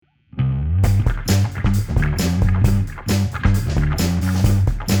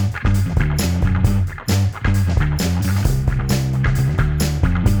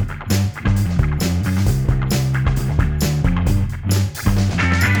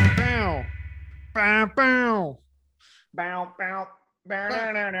Bow, bow, Bow, bow, bow, bow,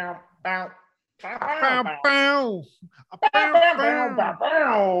 bow, bow, bow, bow, bow, bow, bow, bow, bow, bow, bow, bow, bow, bow,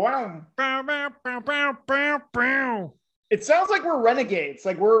 bow, wow. bow, bow, bow, bow, bow, bow. It sounds like we're renegades.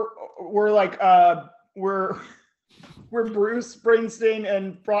 Like we're like we're we're Bruce Springsteen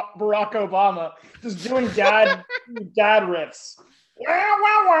and Barack Obama just doing dad riffs. Wow,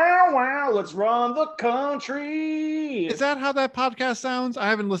 wow, wow, wow. Let's run the Is country. that how that podcast sounds? I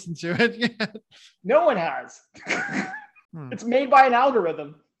haven't listened to it yet. No one has. Hmm. It's made by an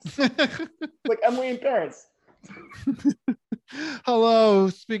algorithm, like Emily in Paris. Hello,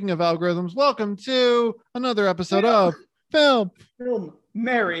 speaking of algorithms, welcome to another episode Film, of Film, film,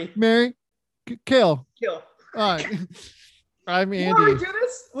 Mary, Mary, Kill. kill. All right. I'm You want to Andy. redo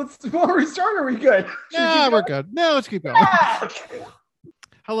this? Want to restart? Or are we good? Should we Nah, keep we're going? good. No, let's keep going. Ah!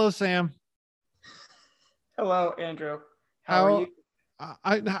 Hello, Sam. Hello, Andrew. How are you? How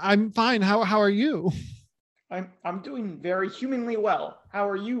I'm fine. How are you? I'm doing very humanly well. How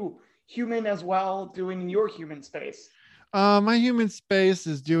are you, human as well, doing in your human space? My human space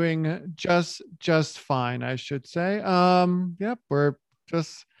is doing just fine, I should say. Yep, we're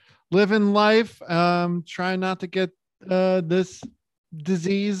just living life. Trying not to get this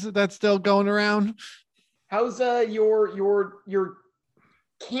disease that's still going around. How's your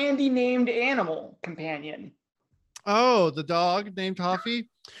candy named animal companion? Oh, the dog named Toffee.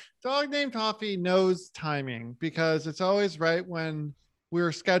 Dog named Toffee knows timing because it's always right when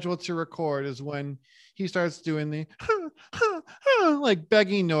we're scheduled to record is when he starts doing the like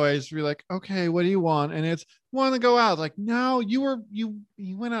begging noise. We're like, okay, what do you want? And it's want to go out. Like, no, you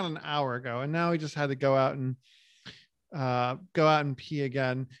went out an hour ago, and now he just had to go out and pee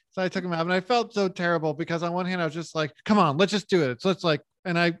again. So I took him out, and I felt so terrible because on one hand I was just like, come on, let's just do it. So let's like,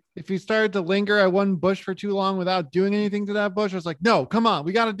 and if he started to linger at one bush for too long without doing anything to that bush, I was like, no, come on,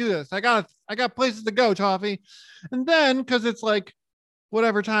 we got to do this. I got places to go, Toffee. And then because it's like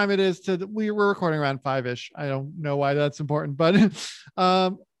whatever time it is we were recording around 5ish. I don't know why that's important, but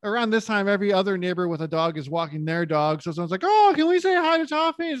around this time, every other neighbor with a dog is walking their dog. So someone's like, oh, can we say hi to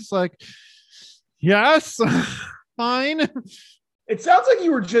Toffee? It's like, yes, fine. It sounds like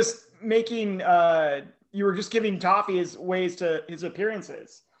you were just giving Toffee his ways to his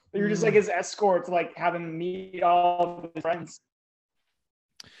appearances. You were just like his escort to like have him meet all of his friends.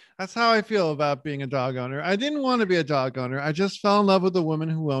 That's how I feel about being a dog owner. I didn't want to be a dog owner. I just fell in love with a woman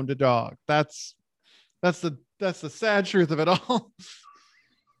who owned a dog. That's the sad truth of it all.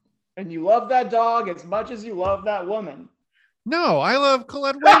 And you love that dog as much as you love that woman. No, I love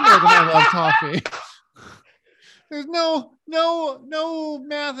Colette way more than I love Toffee. There's no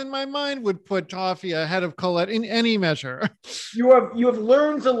math in my mind would put Toffee ahead of Colette in any measure. You have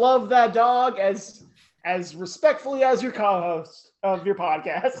learned to love that dog as respectfully as your co-host of your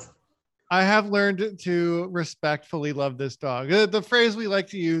podcast. I have learned to respectfully love this dog. The phrase we like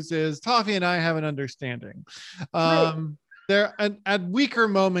to use is Toffee and I have an understanding. There at weaker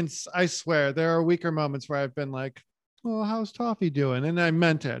moments, I swear, there are weaker moments where I've been like, "Oh, how's Toffee doing?" And I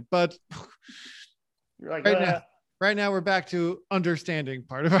meant it, but You're like, right now we're back to understanding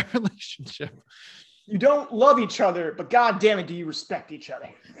part of our relationship. you don't love each other, but god damn it, do you respect each other?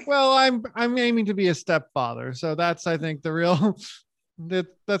 Well, I'm aiming to be a stepfather, so that's I think the real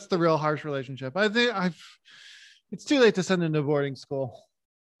that's the real harsh relationship. I think it's too late to send him to boarding school.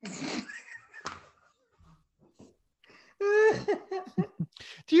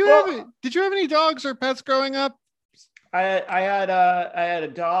 Did you have any dogs or pets growing up? I had a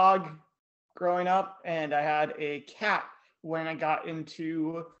dog growing up, and I had a cat when I got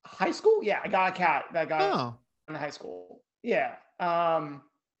into high school. Yeah, I got a cat that got in high school. Yeah.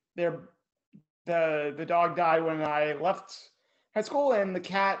 There the dog died when I left high school, and the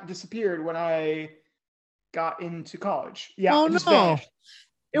cat disappeared when I got into college. Yeah, Oh it just no. vanished.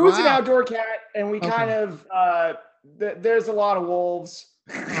 It was an Wow. outdoor cat, and we kind of there's a lot of wolves.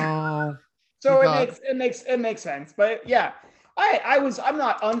 Oh, So God. it makes sense. But yeah, I'm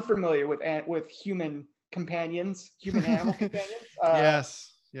not unfamiliar with human companions, human animal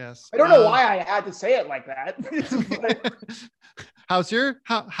companions. Yes. I don't know why I had to say it like that. But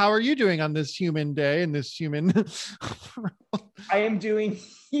How are you doing on this human day and this human? I am doing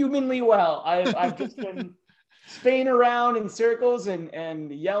humanly well. I've just been spinning around in circles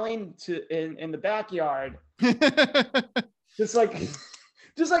and yelling in the backyard, just like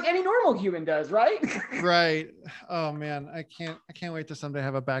any normal human does, right? Right. Oh man, I can't wait to someday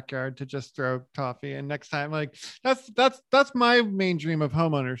have a backyard to just throw Toffee. And next time, like that's my main dream of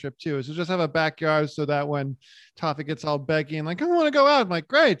home ownership too, is to just have a backyard so that when Toffee gets all beggy and like, I want to go out, I'm like,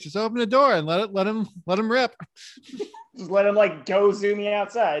 great, just open the door and let him rip. Just let him like go zooming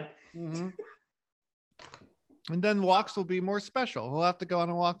outside. Mm-hmm. And then walks will be more special. We'll have to go on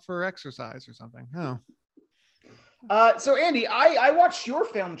a walk for exercise or something. Oh. So Andy, I watched your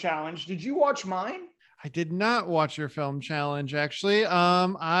film challenge. Did you watch mine? I did not watch your film challenge, actually.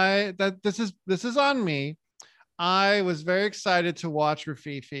 This is on me. I was very excited to watch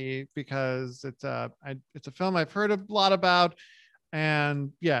Rififi because it's a film I've heard a lot about,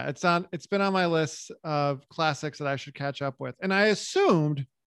 and yeah, it's been on my list of classics that I should catch up with. And I assumed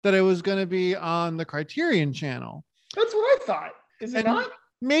that it was going to be on the Criterion Channel. That's what I thought. Is it not?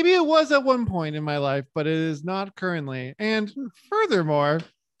 Maybe it was at one point in my life, but it is not currently. And furthermore,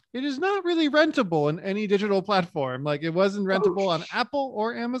 it is not really rentable in any digital platform. Like, it wasn't rentable on Apple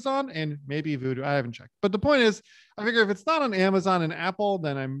or Amazon, and maybe Vudu. I haven't checked. But the point is, I figure if it's not on Amazon and Apple,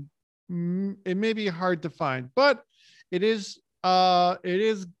 then it may be hard to find. But it is on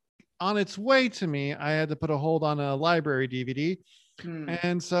its way to me. I had to put a hold on a library DVD.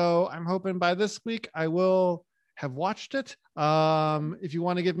 And so I'm hoping by this week I will have watched it. If you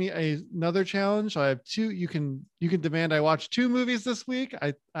want to give me another challenge, I have two. You can demand I watch 2 movies this week.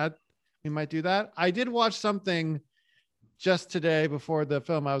 We might do that. I did watch something just today before the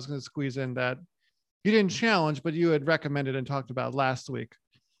film I was going to squeeze in that you didn't challenge, but you had recommended and talked about last week.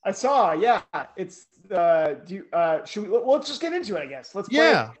 I saw, yeah. It's let's just get into it, I guess. Let's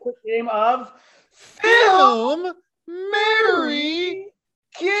play a quick game of Film Marry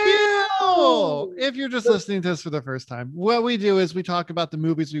Kill. If you're just listening to this for the first time, what we do is we talk about the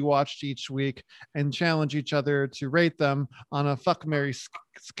movies we watched each week and challenge each other to rate them on a fuck, marry,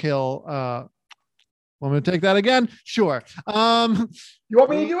 kill. Want me to take that again? Sure. You want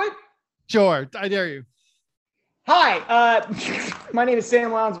me to do it? Sure. I dare you. Hi, my name is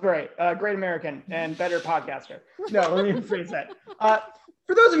Sam Lounsbury, great American and better podcaster. No, let me rephrase that.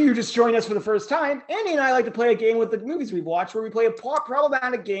 For those of you who just joined us for the first time, Andy and I like to play a game with the movies we've watched where we play a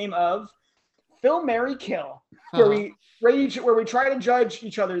problematic game of Film, Marry, Kill, where we try to judge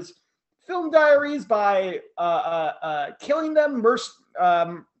each other's film diaries by killing them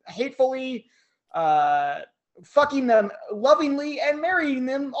hatefully, fucking them lovingly, and marrying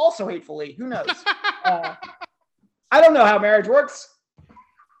them also hatefully. Who knows? I don't know how marriage works.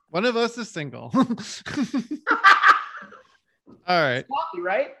 One of us is single. All right. Toffee,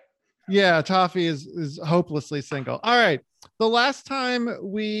 right? Yeah, Toffee is hopelessly single. All right. The last time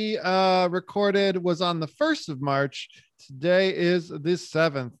we recorded was on the 1st of March. Today is the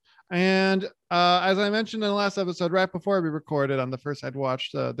 7th. And as I mentioned in the last episode, right before we recorded on the 1st, I'd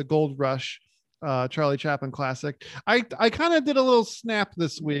watched the Gold Rush Charlie Chaplin classic. I kind of did a little snap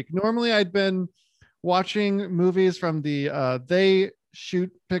this week. Normally I'd been watching movies from the They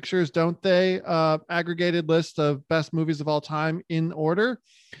Shoot Pictures, Don't They aggregated list of best movies of all time in order.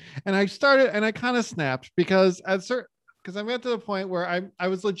 And I started and I kind of snapped because I got to the point where I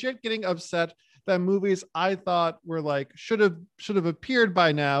was legit getting upset that movies I thought were like should have appeared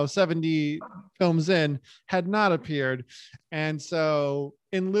by now, 70 films in, had not appeared. And so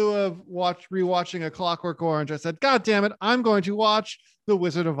in lieu of rewatching A Clockwork Orange, I said, God damn it, I'm going to watch The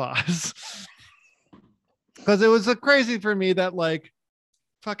Wizard of Oz. Because it was crazy for me that like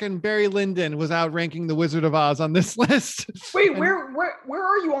fucking Barry Lyndon was outranking The Wizard of Oz on this list. Wait, where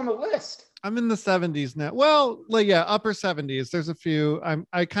are you on the list? I'm in the 70s now. Well, like, yeah, upper 70s. There's a few.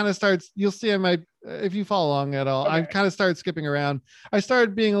 I kind of start. You'll see if you follow along at all. Okay. I kind of started skipping around. I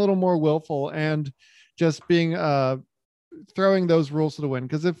started being a little more willful and just being throwing those rules to the wind.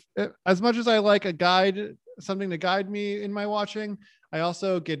 Because if as much as I like something to guide me in my watching, I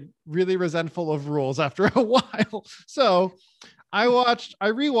also get really resentful of rules after a while. So I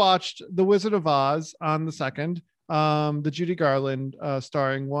rewatched The Wizard of Oz on the 2nd, the Judy Garland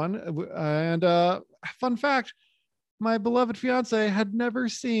starring one. And fun fact, my beloved fiance had never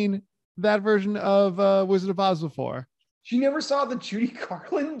seen that version of Wizard of Oz before. She never saw the Judy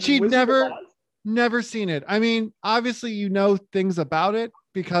Garland? She'd never seen it. I mean, obviously, you know things about it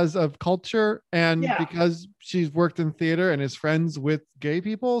because of culture and because she's worked in theater and is friends with gay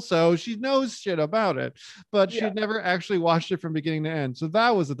people. So she knows shit about it, but she'd never actually watched it from beginning to end. So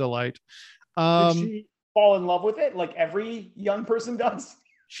that was a delight. Did she fall in love with it like every young person does?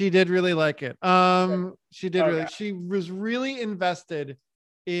 She did really like it. She was really invested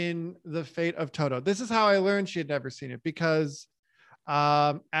in the fate of Toto. This is how I learned she had never seen it, because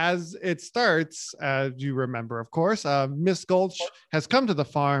as it starts, as you remember, of course, Miss Gulch has come to the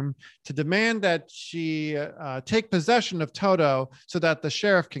farm to demand that she take possession of Toto so that the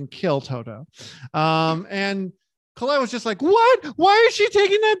sheriff can kill Toto. And Colette was just like, what? Why is she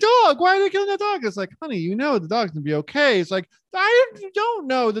taking that dog? Why are they killing that dog? It's like, honey, you know the dog's gonna be okay. It's like, I don't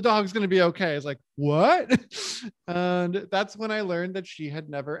know the dog's gonna be okay. It's like, what? And that's when I learned that she had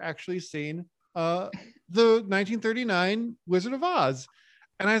never actually seen the 1939 Wizard of Oz.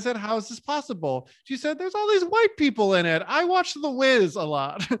 And I said, how is this possible? She said, there's all these white people in it. I watched The Wiz a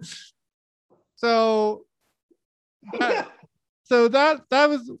lot. So that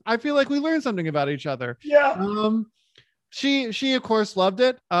was, I feel like we learned something about each other. Yeah. She of course loved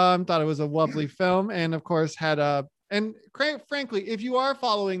it. Thought it was a lovely film, and of course had and frankly, if you are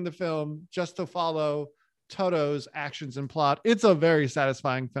following the film just to follow Toto's actions and plot, it's a very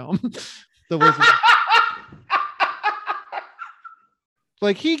satisfying film. The Wizard.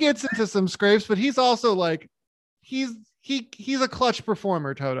 Like, he gets into some scrapes, but he's also like, he's a clutch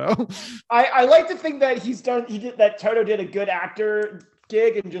performer, Toto. I like to think that that Toto did a good actor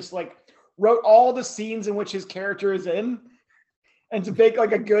gig and just like wrote all the scenes in which his character is in, and to make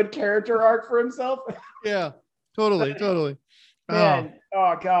like a good character arc for himself. Yeah, totally. Man,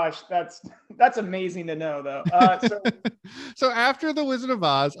 oh gosh, that's amazing to know, though. So after The Wizard of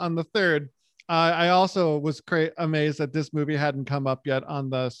Oz on the 3rd, I also was amazed that this movie hadn't come up yet on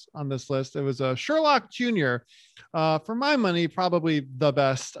this list. It was a Sherlock Jr. For my money, probably the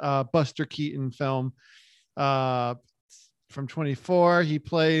best Buster Keaton film from 24. He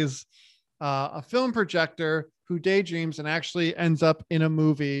plays a film projector who daydreams and actually ends up in a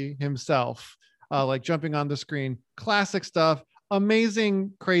movie himself, like jumping on the screen. Classic stuff.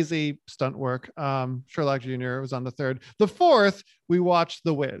 Amazing, crazy stunt work. Sherlock Jr. was on the 3rd. The 4th, we watched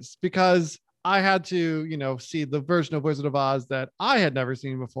The Wiz because I had to, see the version of Wizard of Oz that I had never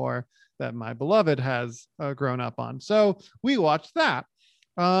seen before, that my beloved has grown up on. So we watched that.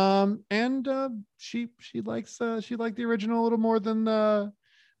 And she liked the original a little more than the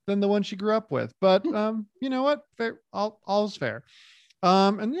one she grew up with. But you know what? Fair, all's fair.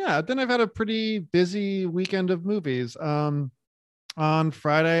 And yeah, then I've had a pretty busy weekend of movies. On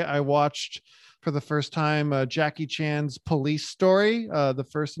Friday, I watched for the first time Jackie Chan's Police Story, the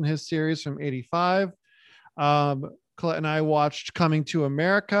first in his series from '85. Colette and I watched Coming to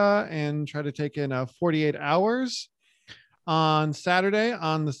America and tried to take in 48 Hours. On Saturday,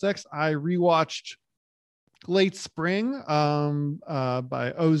 on the 6th, I rewatched Late Spring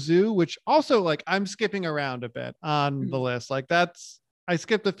by Ozu, which also, like, I'm skipping around a bit on the list. Like, I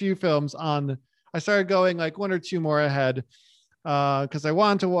skipped a few films I started going like one or two more ahead because I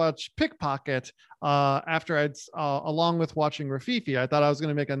wanted to watch Pickpocket after along with watching Rafifi. I thought I was going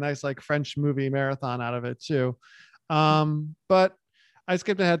to make a nice like French movie marathon out of it too. But I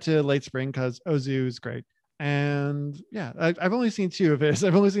skipped ahead to Late Spring because Ozu is great. And yeah, I've only seen 2 of his.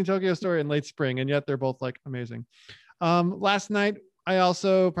 I've only seen Tokyo Story and Late Spring, and yet they're both like amazing. Last night, I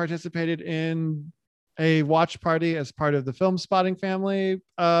also participated in a watch party as part of the Film Spotting family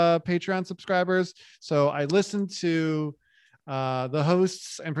Patreon subscribers. So I listened to the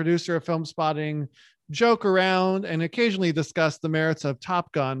hosts and producer of Film Spotting joke around and occasionally discuss the merits of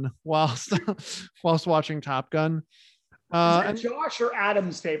Top Gun whilst watching Top Gun. Is that Josh or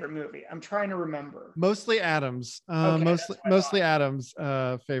Adam's favorite movie? I'm trying to remember. Mostly Adam's. Mostly Adam's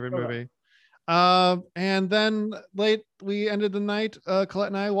favorite movie. And then late, we ended the night, Colette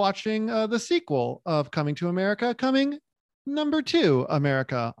and I watching the sequel of Coming to America, Coming number 2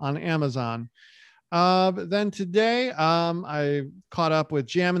 America on Amazon. Then today, I caught up with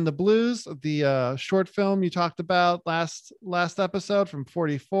Jammin' the Blues, the short film you talked about last episode from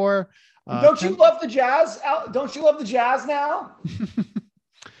 44. Don't you love the jazz? Don't you love the jazz now?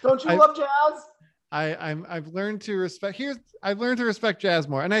 Don't you love jazz? I've learned to respect. I've learned to respect jazz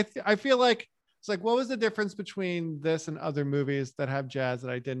more, and I feel like it's like, what was the difference between this and other movies that have jazz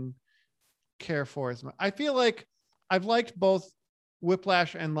that I didn't care for as much? I feel like I've liked both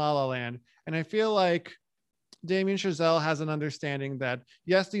Whiplash and La La Land, and I feel like Damien Chazelle has an understanding that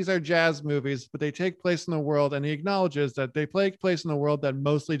yes, these are jazz movies, but they take place in the world, and he acknowledges that they take place in a world that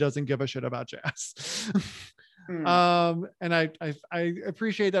mostly doesn't give a shit about jazz. And I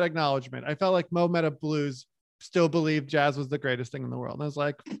appreciate that acknowledgement. I felt like Mo Meta Blues still believed jazz was the greatest thing in the world. And I was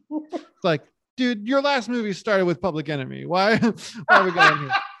like, dude, your last movie started with Public Enemy. Why are we going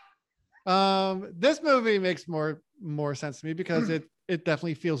here? This movie makes more sense to me because it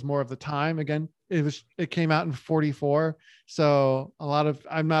definitely feels more of the time. Again, it came out in 44. So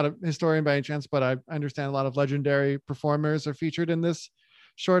I'm not a historian by any chance, but I understand a lot of legendary performers are featured in this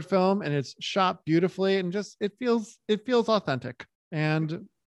short film, and it's shot beautifully, and just it feels authentic. And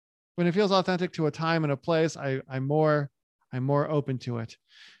when it feels authentic to a time and a place, I'm more open to it.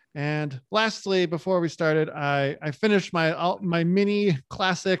 And lastly, before we started, I finished my mini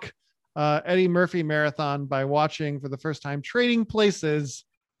classic Eddie Murphy marathon by watching for the first time Trading Places,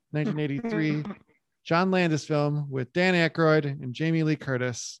 1983, John Landis film with Dan Aykroyd and Jamie Lee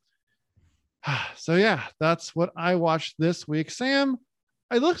Curtis. So yeah, that's what I watched this week. Sam,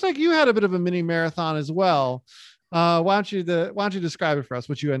 it looks like you had a bit of a mini marathon as well. Why don't you describe it for us?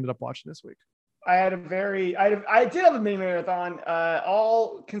 What you ended up watching this week? I did have a mini marathon,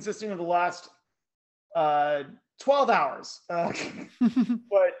 all consisting of the last 12 hours. But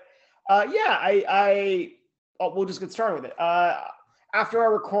we'll just get started with it. After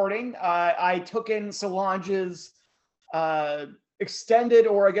our recording, I took in Solange's extended,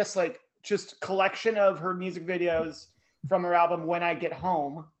 or I guess like just collection of her music videos from her album When I Get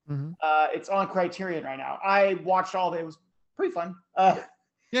Home. Mm-hmm. It's on Criterion right now. I watched all of it. It was pretty fun. I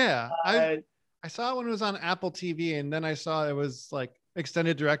saw it when it was on Apple TV, and then I saw it was like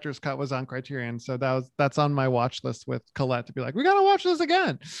extended director's cut was on Criterion. So that's on my watch list with Colette to be like, we got to watch this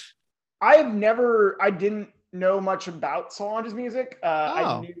again. I didn't know much about Solange's music.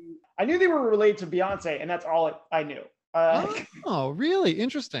 I knew they were related to Beyonce, and that's all I knew. Oh, really?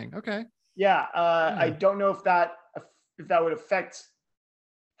 Interesting. Okay. Yeah. I don't know if that would affect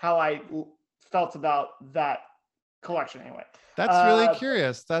how I felt about that collection anyway. That's really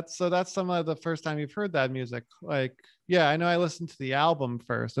curious. That's some of the first time you've heard that music. Like, yeah, I know I listened to the album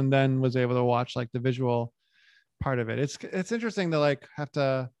first and then was able to watch like the visual part of it. It's interesting to like have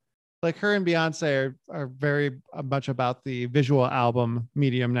to, like, her and Beyonce are very much about the visual album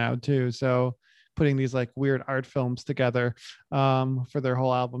medium now too. So putting these like weird art films together for their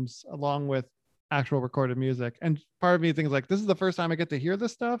whole albums along with actual recorded music. And part of me thinks like, this is the first time I get to hear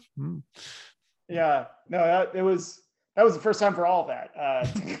this stuff. Yeah, no, that was the first time for all of that.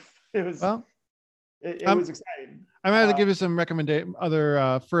 It was was exciting. I might have to give you some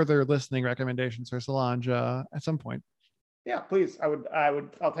other further listening recommendations for Solange at some point. Yeah, please.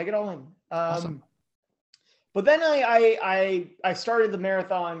 I'll take it all in. Awesome. But then I started the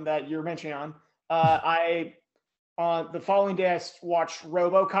marathon that you're mentioning on. On the following day, I watched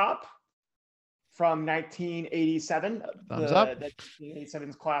RoboCop from 1987. Thumbs up.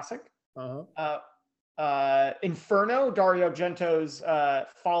 1987's classic. Inferno, Dario Argento's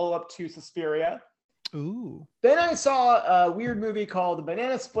follow-up to Suspiria. Ooh. Then I saw a weird movie called the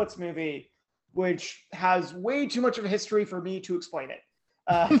Banana Splits movie, which has way too much of a history for me to explain it.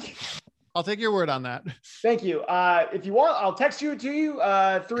 I'll take your word on that. Thank you. If you want, I'll text you to you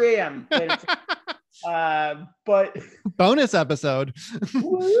 3 a.m. But bonus episode.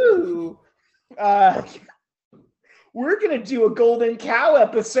 Woo! We're going to do a Golden Cow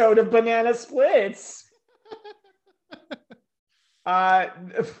episode of Banana Splits.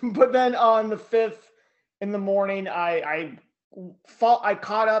 But then on the 5th in the morning, I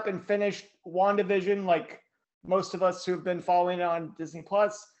caught up and finished WandaVision, like most of us who have been following on Disney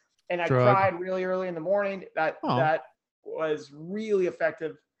Plus. And I cried really early in the morning. That was really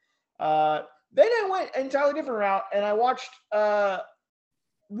effective. Then I went an entirely different route and I watched RoboCop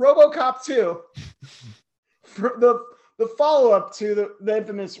 2. For the follow-up to the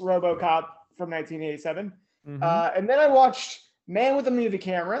infamous RoboCop from 1987. Mm-hmm. And then I watched Man with a Movie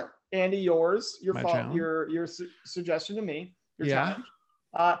Camera. Andy, your suggestion to me. Challenge.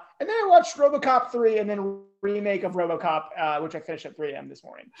 And then I watched RoboCop 3 and then remake of RoboCop, which I finished at 3 a.m. this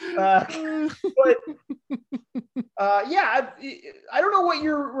morning. But I don't know what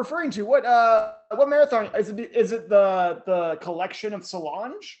you're referring to. What marathon is it? Is it the collection of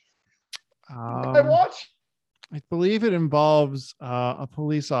Solange I watched? I believe it involves a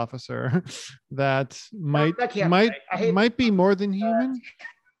police officer that might be more than human.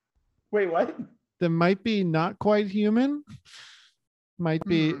 Wait, what? That might be not quite human. Might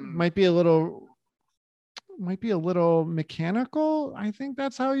be a little mechanical. I think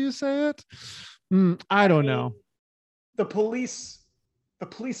that's how you say it. I don't know. The police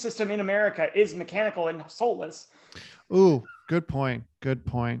system in America is mechanical and soulless. Ooh, good point. Good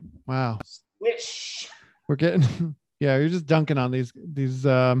point. Wow. Wish. We're getting, you're just dunking on these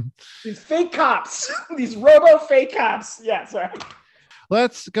fake cops, these robo fake cops. Yeah, sorry.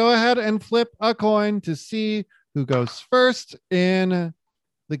 Let's go ahead and flip a coin to see who goes first in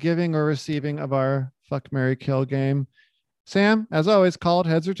the giving or receiving of our Fuck, Marry, Kill game. Sam, as always, call it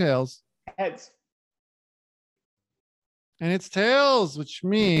heads or tails. Heads. And it's tails, which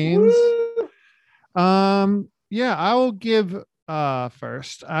means, I will give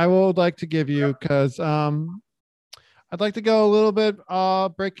first. I would like to give you because I'd like to go a little bit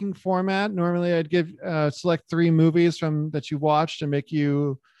breaking format. Normally I'd give select 3 movies that you watched and make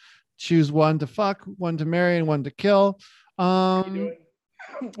you choose one to fuck, one to marry, and one to kill. What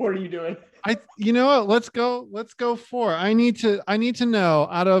are you doing? You know what? Let's go 4. I need to know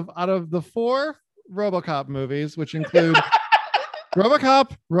out of the 4 RoboCop movies, which include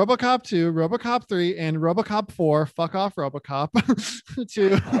RoboCop, RoboCop 2, RoboCop 3, and RoboCop 4. Fuck off, RoboCop.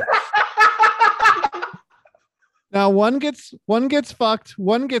 2. Now one gets fucked,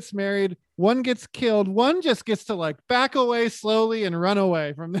 one gets married, one gets killed, one just gets to like back away slowly and run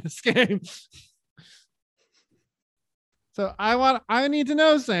away from this game. So I need to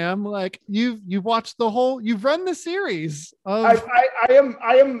know, Sam, like you've watched you've run the series of I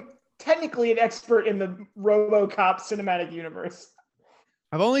am technically an expert in the RoboCop cinematic universe.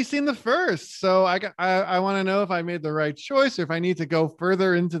 I've only seen the first, so I want to know if I made the right choice or if I need to go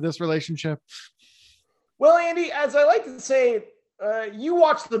further into this relationship. Well, Andy, as I like to say, you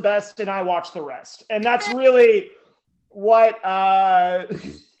watch the best and I watch the rest. And that's really what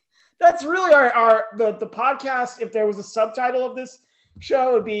that's really the podcast. If there was a subtitle of this show,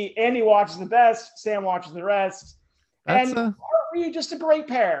 it would be Andy watches the best, Sam watches the rest. Aren't we just a great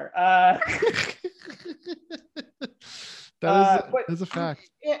pair? That is a fact.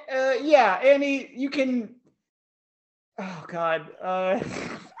 Yeah, Andy, you can. Oh God.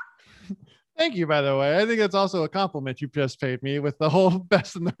 Thank you, by the way. I think that's also a compliment you just paid me with the whole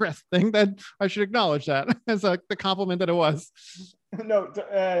best and the rest thing. That I should acknowledge that as the compliment that it was. No,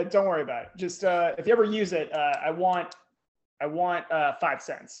 don't worry about it. Just if you ever use it, I want 5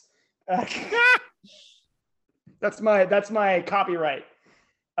 cents. That's my copyright.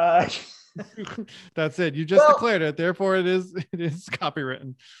 That's it. You just declared it. Therefore, it is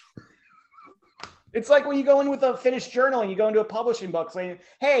copywritten. It's like when you go in with a finished journal and you go into a publishing book saying,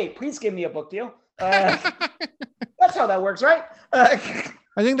 "Hey, please give me a book deal." That's how that works, right? I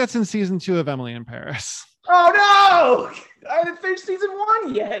think that's in season 2 of Emily in Paris. Oh no! I haven't finished season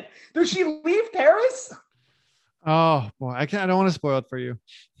 1 yet. Does she leave Paris? Oh boy, I don't want to spoil it for you.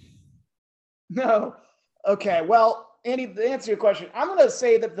 No. Okay. Well, Andy, to answer your question, I'm going to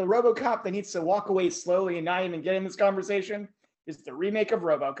say that the RoboCop that needs to walk away slowly and not even get in this conversation is the remake of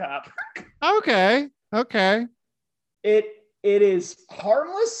RoboCop. Okay. It is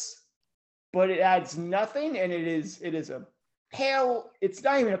harmless, but it adds nothing, and it is a pale. It's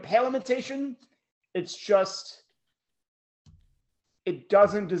not even a pale imitation. It's just it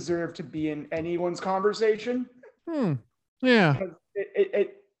doesn't deserve to be in anyone's conversation. Yeah.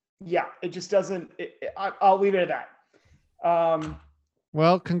 It just doesn't. I'll leave it at that.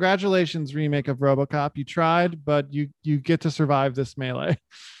 Well, congratulations, remake of RoboCop. You tried, but you get to survive this melee.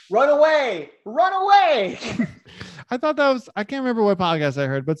 Run away! I thought that was, I can't remember what podcast I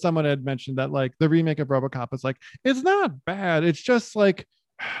heard, but someone had mentioned that like the remake of RoboCop is like, it's not bad. It's just like,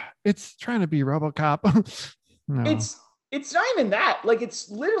 it's trying to be RoboCop. No. It's not even that. Like, it's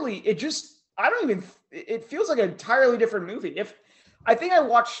literally, it feels like an entirely different movie. I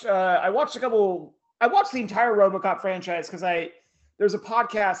watched the entire RoboCop franchise because there's a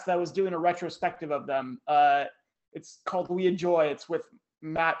podcast that was doing a retrospective of them. It's called We Enjoy. It's with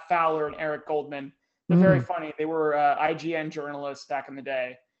Matt Fowler and Eric Goldman. They're very funny. They were IGN journalists back in the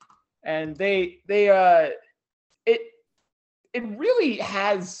day, and it really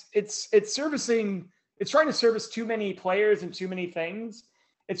has it's trying to service too many players and too many things.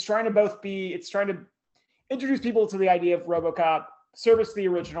 It's trying to introduce people to the idea of RoboCop, service the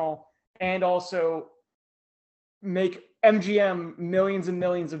original, and also make MGM millions and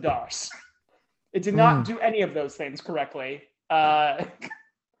millions of dollars. It did not do any of those things correctly.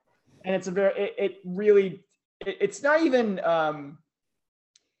 And it's it's not even,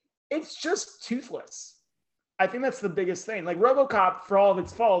 it's just toothless. I think that's the biggest thing. Like RoboCop, for all of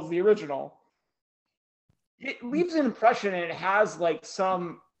its faults, the original, it leaves an impression and it has like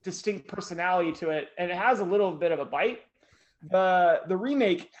some distinct personality to it. And it has a little bit of a bite. The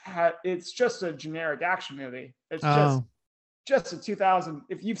remake, it's just a generic action movie. It's just a 2000.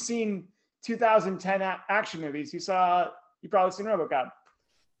 If you've seen 2010 action movies, you've probably seen RoboCop.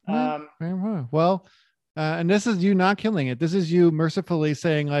 Well, and this is you not killing it. This is you mercifully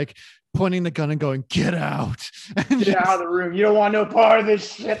saying, like, pointing the gun and going, "Get out! Get out of the room. You don't want no part of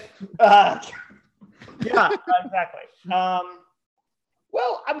this shit." Yeah, exactly.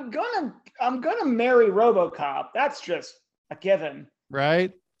 Well, I'm gonna marry RoboCop. That's just a given,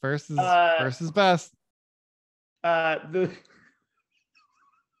 right? First is best. But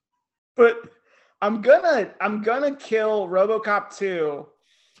I'm gonna kill RoboCop 2.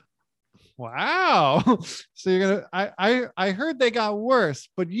 Wow. So you're gonna I heard they got worse,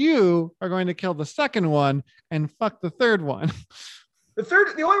 but you are going to kill the second one and fuck the third one.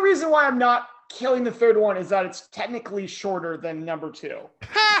 The only reason why I'm not killing the third one is that it's technically shorter than number 2.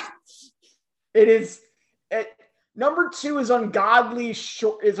 It is. Number 2 is ungodly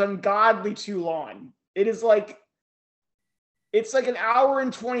short. Is ungodly too long. It's like an hour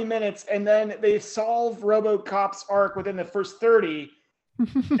and 20 minutes, and then they solve RoboCop's arc within the first 30,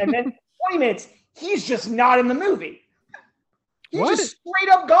 and then 20 minutes, he's just not in the movie. He's just straight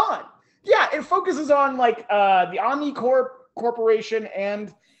up gone. Yeah, it focuses on like the Omnicorp Corporation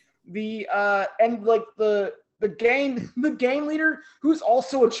and the gang leader who's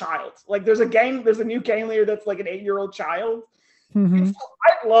also a child. Like there's a new gang leader that's like an 8-year-old child. Mm-hmm. So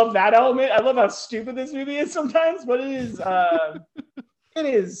I love that element. I love how stupid this movie is sometimes, but it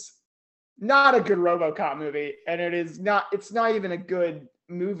is not a good RoboCop movie, and it's not even a good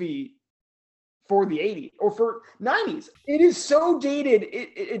movie for the 80s or for 90s. It is so dated.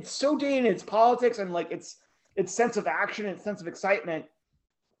 It's so dated in its politics and like its sense of action and sense of excitement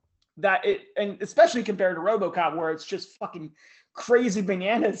that and especially compared to RoboCop, where it's just fucking crazy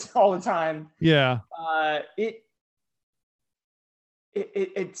bananas all the time. Yeah.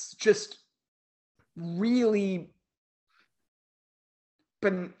 It's just really,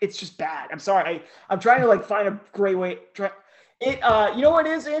 but it's just bad. I'm sorry. I'm trying to like find a great way. You know what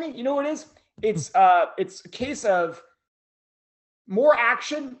it is, Andy? You know what it is? It's a case of more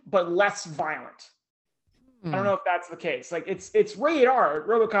action but less violent. I don't know if that's the case. Like it's rated R.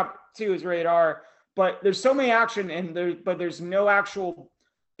 RoboCop 2 is rated R, but there's so many action and there's no actual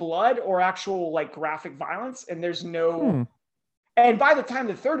blood or actual like graphic violence, and there's no. And by the time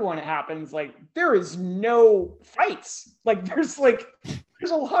the third one happens, like there is no fights. Like there's a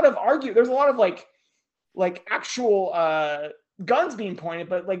lot of there's a lot of like actual guns being pointed,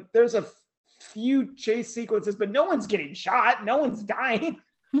 but like there's a few chase sequences, but no one's getting shot, no one's dying.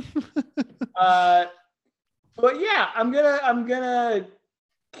 But yeah, I'm gonna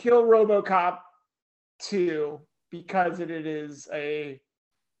kill RoboCop 2 because it is a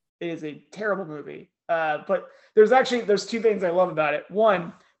terrible movie. But there's two things I love about it.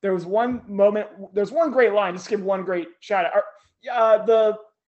 One, there's one great line. Just give one great shout out.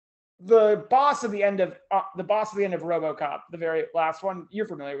 The boss at the end of RoboCop, the very last one, you're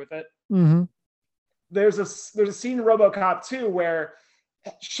familiar with it. Mm-hmm. There's a scene in RoboCop 2 where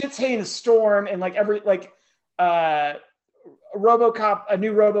shit's hitting a storm and like a new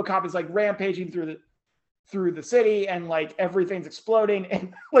RoboCop is like rampaging through the city and like everything's exploding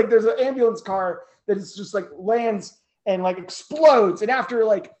and like there's an ambulance car that is just like lands and like explodes, and after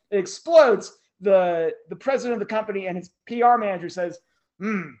like it explodes, the president of the company and his PR manager says,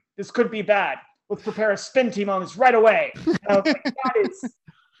 this could be bad. Let's prepare a spin team on this right away. And I was like,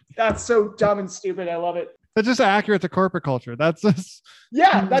 that's so dumb and stupid. I love it. That's just accurate to corporate culture. That's just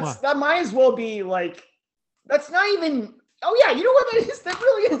that might as well be like, that's not even. Oh yeah, you know what that is? That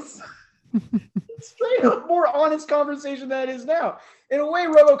really is. Straight up more honest conversation than it is now. In a way,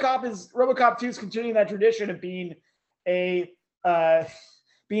 RoboCop 2 is continuing that tradition of being a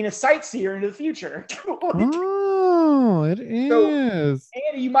sightseer into the future. Oh, it is. So,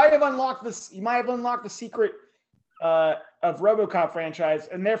 Andy, you might have unlocked the secret of RoboCop franchise,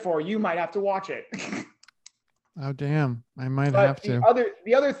 and therefore you might have to watch it. Oh damn, I might have to.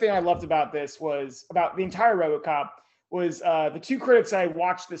 The other thing I loved about this was about the entire RoboCop was the two critics I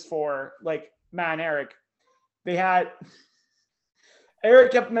watched this for, like Matt and Eric.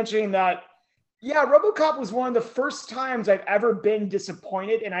 Eric kept mentioning that, yeah, RoboCop was one of the first times I've ever been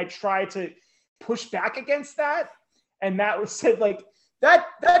disappointed, and I tried to push back against that. And Matt said, like,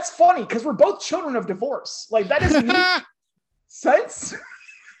 that's funny because we're both children of divorce. Like, that doesn't make sense.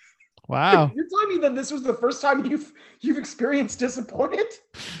 Wow. Like, you're telling me that this was the first time you've experienced disappointed?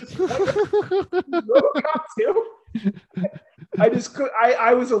 RoboCop 2? I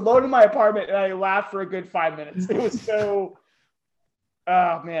was alone in my apartment and I laughed for a good 5 minutes. It was so,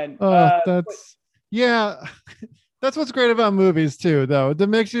 oh man. Yeah. That's what's great about movies too, though. That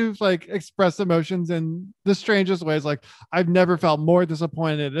makes you like express emotions in the strangest ways. Like I've never felt more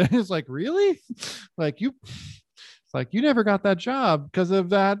disappointed. And it's like, really? It's like you never got that job because of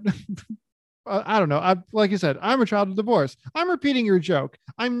that. I don't know. Like you said, I'm a child of divorce. I'm repeating your joke.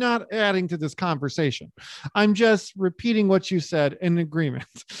 I'm not adding to this conversation. I'm just repeating what you said in agreement.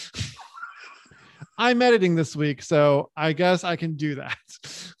 I'm editing this week, so I guess I can do that.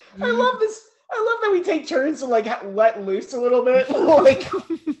 I love this. I love that we take turns to like let loose a little bit.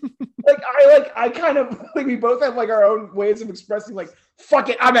 I kind of like we both have like our own ways of expressing like, fuck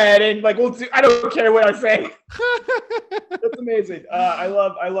it, I'm editing. Like I don't care what I say. That's amazing. I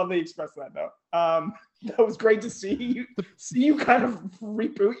love that you expressed that though. That was great to see you kind of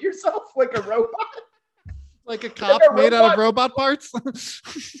reboot yourself like a robot. Like a cop made out of robot parts.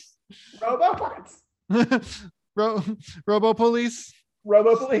 Robot parts. Robo Police.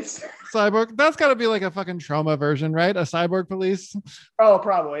 Robo Police. Cyborg. That's got to be like a fucking trauma version, right? A Cyborg Police. Oh,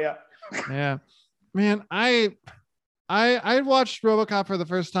 probably, yeah. Yeah, man. I I watched RoboCop for the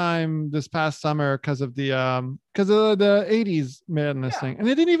first time this past summer because of the 80s madness thing, and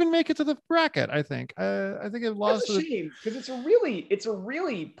it didn't even make it to the bracket. I think it lost. That's a shame because it's a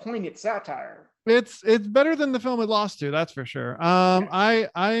really poignant satire. It's better than the film it lost to, that's for sure. I'm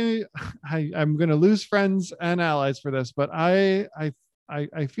gonna lose friends and allies for this, but I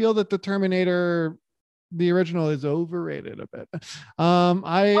feel that the Terminator, the original, is overrated a bit.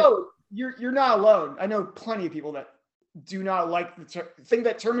 You're not alone. I know plenty of people that do not like think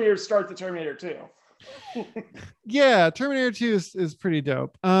that Terminator starts the Terminator 2. Yeah, Terminator 2 is pretty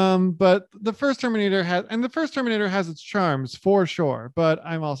dope. But the first Terminator has its charms for sure. But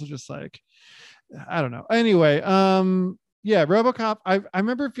I'm also just like, I don't know. Anyway, yeah, RoboCop. I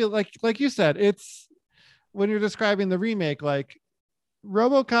remember feeling like you said, it's when you're describing the remake, like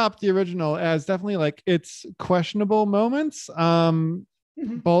RoboCop the original has definitely like its questionable moments.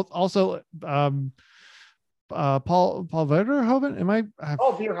 Both also Paul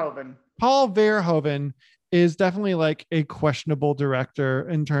Verhoeven. Paul Verhoeven is definitely like a questionable director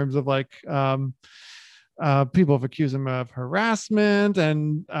in terms of like people have accused him of harassment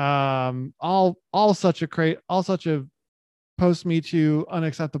and all such a post Me Too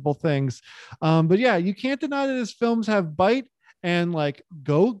unacceptable things. But yeah, you can't deny that his films have bite and like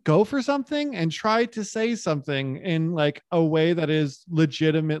go for something and try to say something in like a way that is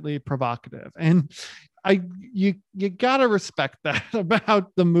legitimately provocative. And you gotta respect that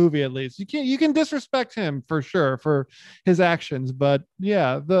about the movie. At least you can disrespect him for sure for his actions, but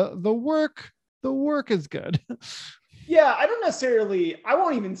yeah, the work is good. Yeah, I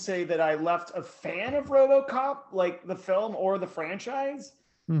won't even say that I left a fan of RoboCop, like the film or the franchise.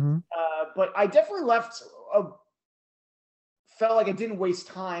 But I definitely felt like I didn't waste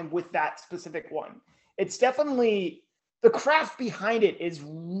time with that specific one. It's definitely, the craft behind it is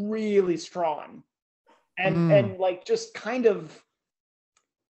really strong. And like just kind of,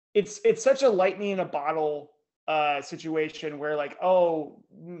 it's such a lightning in a bottle situation where like,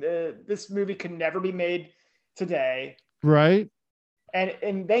 this movie could never be made today, right?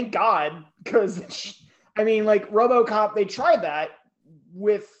 And thank God, because I mean, like RoboCop, they tried that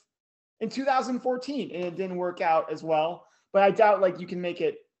in 2014 and it didn't work out as well. But I doubt like you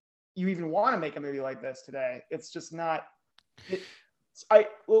even want to make a movie like this today. It's just not.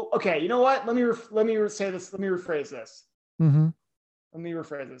 Okay, you know what? Let me say this. Let me rephrase this. Let me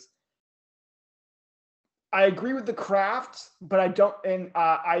rephrase this. I agree with the craft, but I don't. And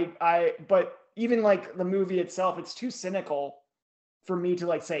but even like the movie itself, it's too cynical for me to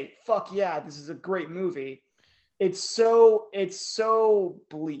like say, "Fuck yeah, this is a great movie." It's so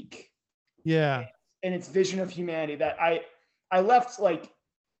bleak. Yeah. In its vision of humanity that I left like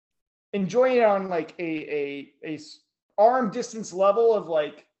enjoying it on like a arm distance level of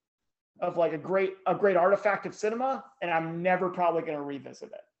like a great artifact of cinema, and I'm never probably going to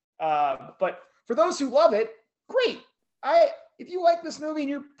revisit it. But for those who love it, great. If you like this movie and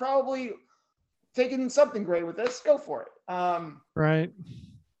you're probably taking something great with this, go for it. Right.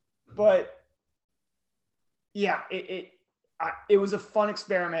 But yeah, it was a fun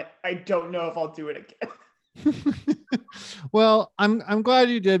experiment. I don't know if I'll do it again. Well, I'm glad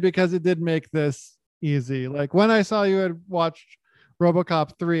you did, because it did make this easy. Like when I saw you had watched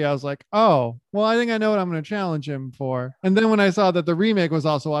RoboCop 3, I was like, oh, well, I think I know what I'm going to challenge him for. And then when I saw that the remake was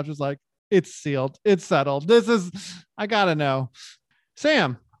also watched, I was like, it's sealed. It's settled. I got to know.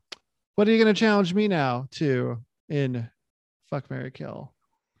 Sam, what are you going to challenge me now to in Fuck, Marry, Kill?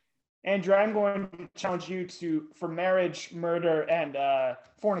 Andrew, I'm going to challenge you for marriage, murder, and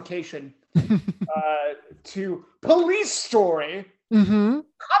fornication to Police Story. Coming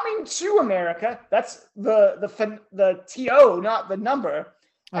to America. That's the TO, not the number.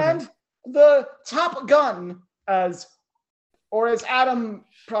 Okay. And the Top Gun, as Adam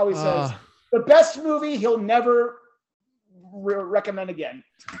probably says, the best movie he'll never recommend again.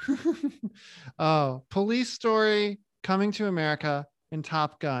 Police Story, Coming to America, and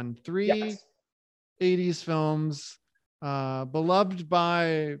Top Gun. 3 80s films, beloved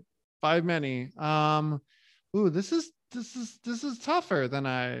by many. This is tougher than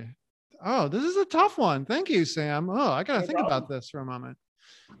this is a tough one. Thank you, Sam. I gotta think about this for a moment.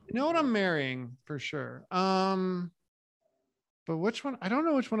 You know what I'm marrying for sure. But which one? I don't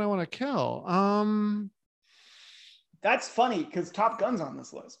know which one I want to kill. That's funny because Top Gun's on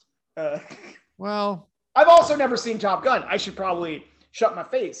this list. Well, I've also never seen Top Gun. I should probably shut my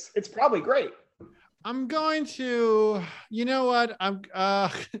face. It's probably great. I'm going to, you know what?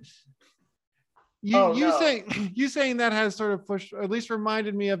 You saying that has sort of pushed, or at least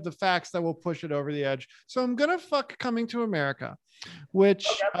reminded me of the facts that will push it over the edge. So I'm gonna fuck Coming to America. which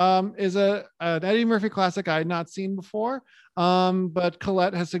is an Eddie Murphy classic I had not seen before. But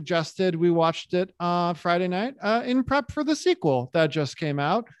Colette has suggested we watched it Friday night in prep for the sequel that just came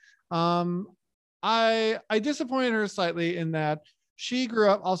out. I disappointed her slightly in that she grew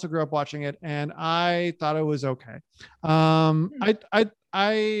up watching it, and I thought it was okay. I'm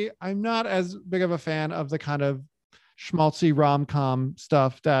not as big of a fan of the kind of schmaltzy rom-com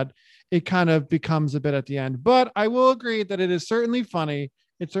stuff that it kind of becomes a bit at the end, but I will agree that it is certainly funny.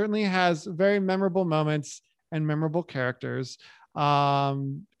 It certainly has very memorable moments and memorable characters.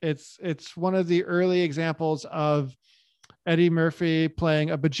 It's one of the early examples of Eddie Murphy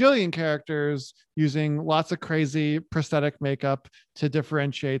playing a bajillion characters using lots of crazy prosthetic makeup to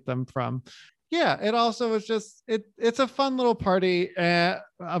differentiate them from. Yeah, it also is just it's a fun little party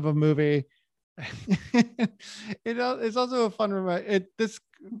of a movie. It's also a fun reminder. This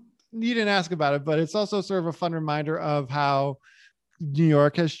you didn't ask about it, but it's also sort of a fun reminder of how New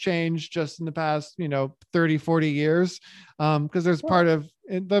York has changed just in the past, 30, 40 years. Because there's part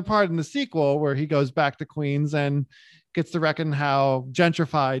in the sequel where he goes back to Queens and gets to reckon how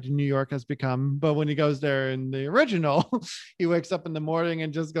gentrified New York has become. But when he goes there in the original, he wakes up in the morning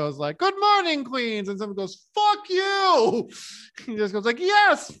and just goes like, "Good morning, Queens." And someone goes, "Fuck you." He just goes like,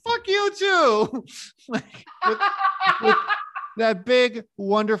 "Yes, fuck you too." Like with that big,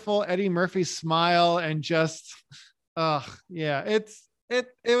 wonderful Eddie Murphy smile and just, yeah, it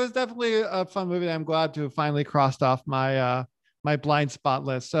was definitely a fun movie that I'm glad to have finally crossed off my my blind spot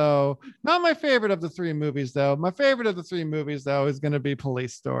list. So not my favorite of the three movies, though. My favorite of the three movies, though, is going to be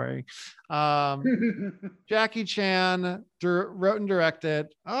Police Story. Jackie Chan wrote and directed.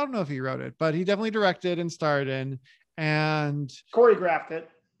 I don't know if he wrote it, but he definitely directed and starred in and choreographed it.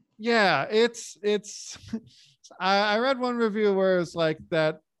 Yeah, it's I read one review where it's like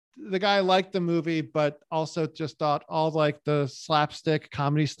that the guy liked the movie, but also just thought all like the slapstick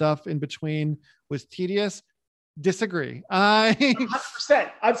comedy stuff in between was tedious. Disagree.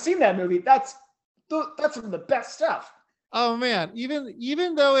 100%. I've seen that movie. That's some of the best stuff. Oh man,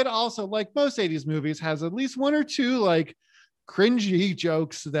 even though it also, like most 80s movies, has at least one or two like cringy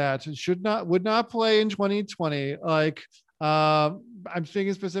jokes that would not play in 2020. Like I'm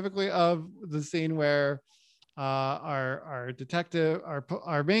speaking specifically of the scene where our detective,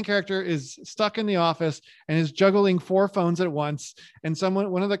 our main character is stuck in the office and is juggling 4 phones at once. And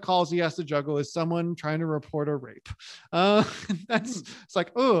one of the calls he has to juggle is someone trying to report a rape. It's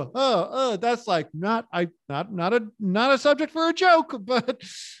like, that's like not a subject for a joke, but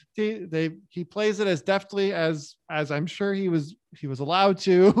he plays it as deftly as I'm sure he was allowed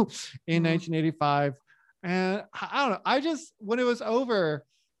to in 1985. And I don't know. When it was over,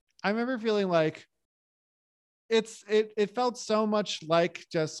 I remember feeling like it felt so much like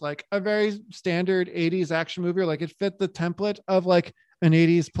just like a very standard 80s action movie, or like it fit the template of like an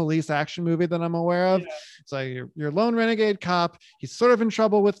 80s police action movie that I'm aware of. Yeah. It's like you're a lone renegade cop. He's sort of in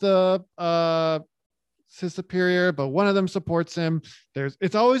trouble with his superior, but one of them supports him.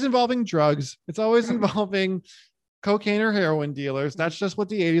 It's always involving drugs. It's always involving cocaine or heroin dealers. That's just what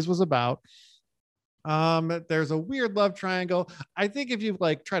the 80s was about. There's a weird love triangle. I think if you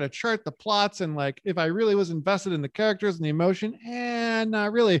like try to chart the plots and like if I really was invested in the characters and the emotion,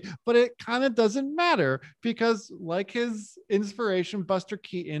 not really, but it kind of doesn't matter because like his inspiration, Buster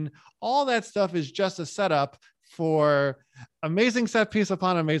Keaton, all that stuff is just a setup for amazing set piece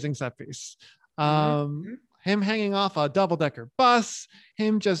upon amazing set piece. Him hanging off a double-decker bus,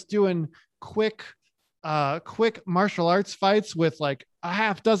 him just doing quick martial arts fights with like a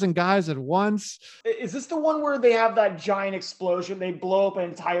half dozen guys at once. Is this the one where they have that giant explosion? They blow up an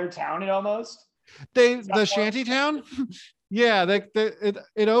entire town almost? The shanty town? Yeah,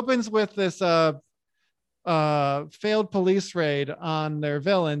 it opens with this failed police raid on their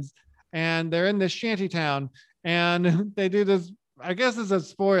villains, and they're in this shanty town, and they do this. I guess it's a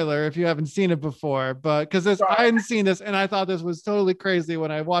spoiler if you haven't seen it before, but because I hadn't seen this and I thought this was totally crazy when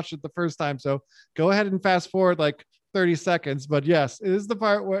I watched it the first time. So go ahead and fast forward like 30 seconds. But yes, it is the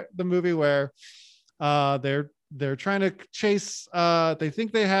part where the movie where they're trying to chase. They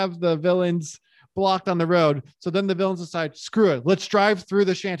think they have the villains blocked on the road. So then the villains decide, screw it, let's drive through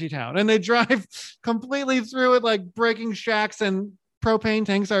the shanty town, and they drive completely through it, like breaking shacks, and propane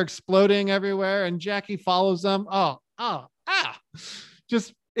tanks are exploding everywhere. And Jackie follows them.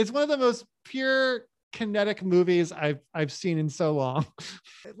 Just it's one of the most pure kinetic movies I've seen in so long.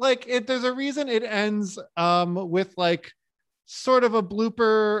 Like there's a reason it ends with like sort of a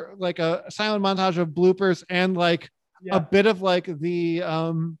blooper, like a silent montage of bloopers, and like a bit of like the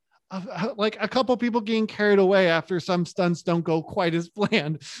like a couple people getting carried away after some stunts don't go quite as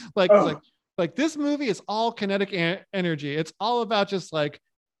planned. Like Like this movie is all kinetic energy. It's all about just like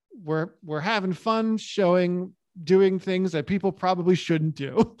we're having fun doing things that people probably shouldn't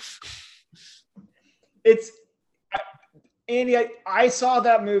do. It's Andy, I saw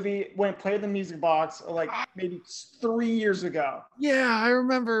that movie when it played in the music box like maybe 3 years ago. Yeah, I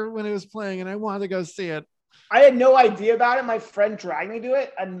remember when it was playing and I wanted to go see it. I had no idea about it. My friend dragged me to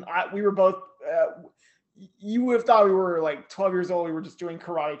it, and we were both. You would have thought we were like 12 years old. We were just doing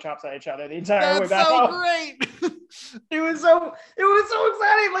karate chops at each other the entire way back. That's so great. It was so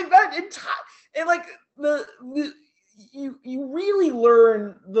exciting. Like that entire, and like the you really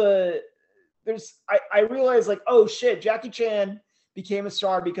learn I realized like, oh shit, Jackie Chan became a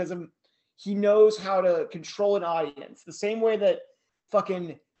star because he knows how to control an audience the same way that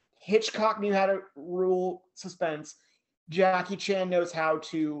fucking Hitchcock knew how to rule suspense. Jackie Chan knows how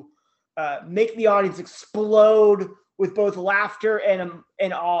to make the audience explode with both laughter and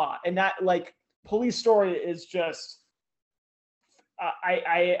awe. And that, like, Police Story is just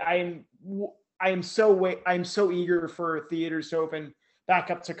I am so eager for theaters to open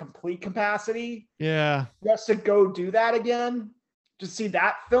back up to complete capacity. Yeah. Just to go do that again, to see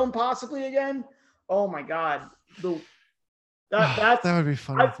that film possibly again. Oh my God. That would be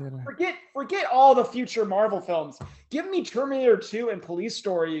fun. Forget all the future Marvel films. Give me Terminator 2 and Police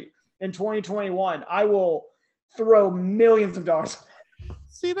Story in 2021. I will throw millions of dollars.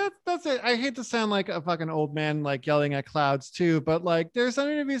 See, that's it. I hate to sound like a fucking old man like yelling at clouds too, but like there's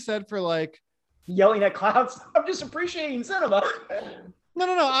something to be said for like yelling at clouds. I'm just appreciating cinema.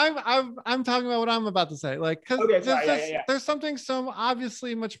 No. I'm talking about what I'm about to say. Like, because there's something so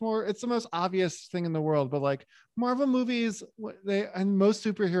obviously much more. It's the most obvious thing in the world, but like Marvel movies, and most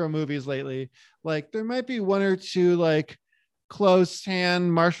superhero movies lately, like there might be one or two like close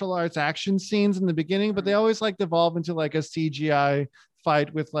hand martial arts action scenes in the beginning, but they always like devolve into like a CGI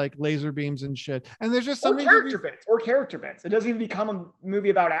fight with like laser beams and shit. And there's just something character bits. It doesn't even become a movie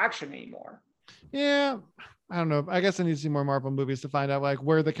about action anymore. Yeah. I don't know. I guess I need to see more Marvel movies to find out like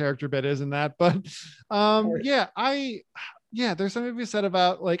where the character bit is in that. But there's something to be said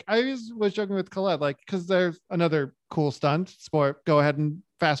about like I was joking with Colette, like because there's another cool stunt. Sport. Go ahead and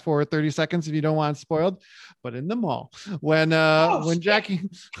fast forward 30 seconds if you don't want it spoiled. But in the mall, when Jackie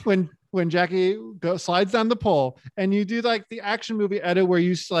slides down the pole and you do like the action movie edit where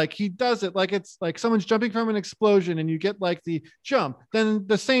you like he does it like it's like someone's jumping from an explosion and you get like the jump, then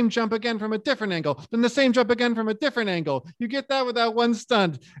the same jump again from a different angle, then the same jump again from a different angle. You get that with that one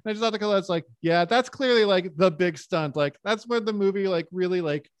stunt. And I just thought the Colette's like, yeah, that's clearly like the big stunt. Like that's where the movie like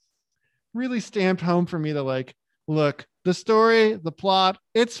really stamped home for me to like, look, the story, the plot,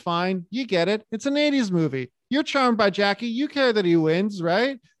 it's fine. You get it. It's an 80s movie. You're charmed by Jackie. You care that he wins,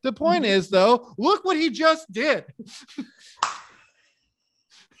 right? The point is, though, look what he just did.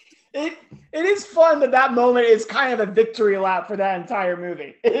 It is fun that moment is kind of a victory lap for that entire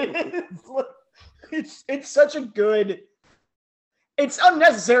movie. It's such a good. It's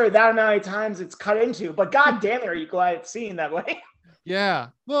unnecessary that amount of times it's cut into, but god damn it, are you glad it's seen that way? Yeah.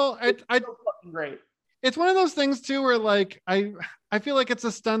 Well, it's so fucking great. It's one of those things too where like I feel like it's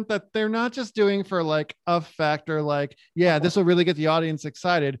a stunt that they're not just doing for like effect or like, yeah, this will really get the audience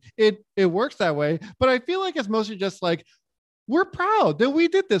excited. It works that way, but I feel like it's mostly just like we're proud that we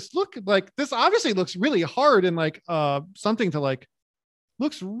did this. Look, like this obviously looks really hard and like something to like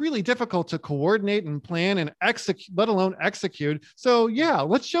looks really difficult to coordinate and plan and execute, let alone execute. So yeah,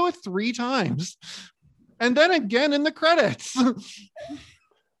 let's show it 3 times. And then again in the credits.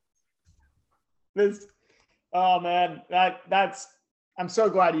 Oh man, that's. I'm so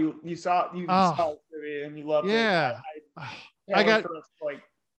glad you saw the movie and you loved it. Yeah, I got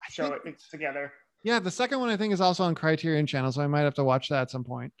show it together. Yeah, the second one I think is also on Criterion Channel, so I might have to watch that at some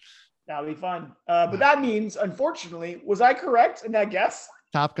point. That'll be fun. But that means, unfortunately, was I correct in that guess?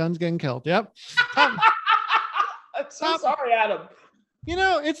 Top Gun's getting killed. Yep. I'm so sorry, Adam. You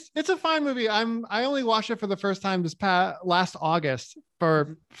know, it's a fine movie. I only watched it for the first time last August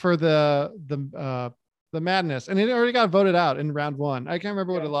for the Madness, and it already got voted out in round 1. I can't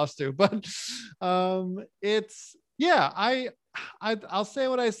remember what it lost to, but it's I'll say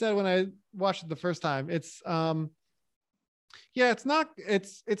what I said when I watched it the first time. It's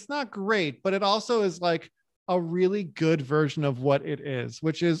it's not great, but it also is like a really good version of what it is,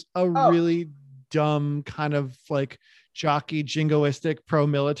 which is a really dumb kind of like jockey jingoistic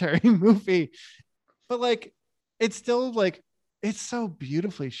pro-military movie, but like it's still like it's so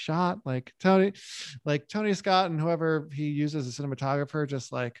beautifully shot. Like Tony Scott and whoever he uses as a cinematographer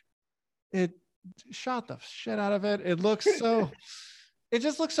just like it shot the shit out of it. It looks so it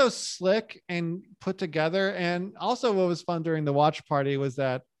just looks so slick and put together. And also what was fun during the watch party was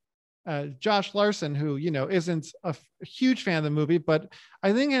that Josh Larson, who, isn't a huge fan of the movie, but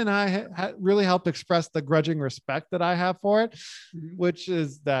I think and I really helped express the grudging respect that I have for it, which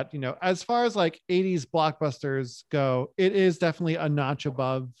is that, as far as like 80s blockbusters go, it is definitely a notch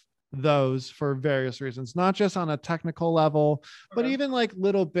above those for various reasons, not just on a technical level, but even like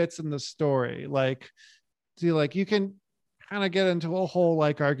little bits in the story. Like, you can kind of get into a whole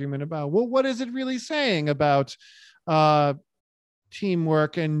like argument about, well, what is it really saying about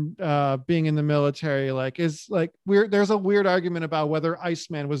teamwork and being in the military? Like, there's a weird argument about whether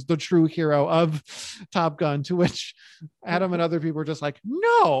Iceman was the true hero of Top Gun, to which Adam and other people are just like,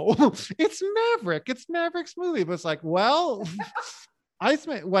 no, it's Maverick, it's Maverick's movie. But it's like, well,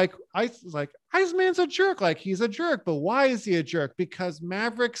 Iceman's a jerk. Like, he's a jerk, but why is he a jerk? Because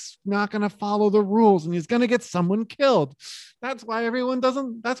Maverick's not going to follow the rules and he's going to get someone killed. That's why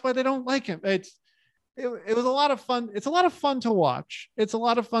that's why they don't like him. It was a lot of fun. It's a lot of fun to watch. It's a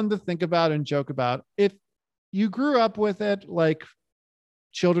lot of fun to think about and joke about. If you grew up with it, like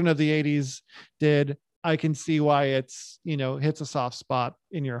children of the 80s did, I can see why it's, hits a soft spot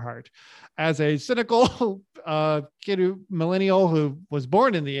in your heart. As a cynical millennial who was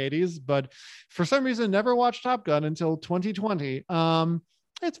born in the 80s, but for some reason never watched Top Gun until 2020.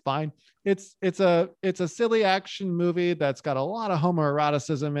 It's fine. It's a silly action movie that's got a lot of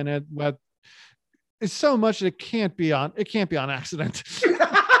homoeroticism in it. But it's so much that it can't be on accident.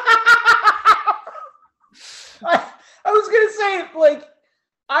 I was gonna say, like,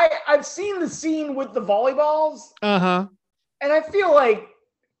 I've seen the scene with the volleyballs. And I feel like,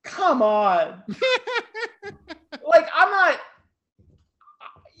 come on. Like, I'm not.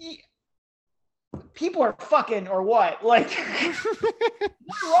 People are fucking or what? Like,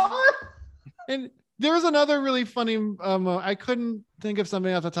 what's wrong? And there was another really funny. I couldn't think of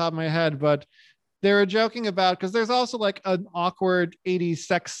something off the top of my head, but they were joking about, because there's also like an awkward 80s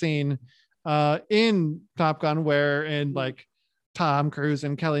sex scene in Top Gun wherein like Tom Cruise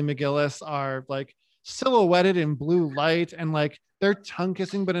and Kelly McGillis are like silhouetted in blue light and like they're tongue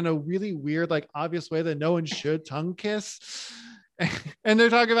kissing, but in a really weird, like obvious way that no one should tongue kiss. And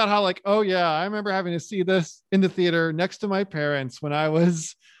they're talking about how like, oh yeah, I remember having to see this in the theater next to my parents when I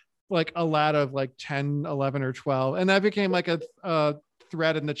was like a lad of like 10, 11 or 12. And that became like a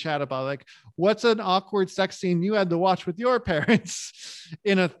thread in the chat about like, what's an awkward sex scene you had to watch with your parents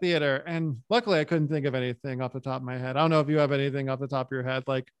in a theater? And luckily I couldn't think of anything off the top of my head. I don't know if you have anything off the top of your head,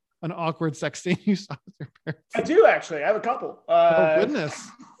 like an awkward sex scene you saw with your parents. I do, actually. I have a couple. Oh goodness.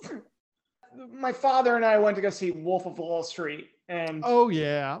 My father and I went to go see Wolf of Wall Street, and oh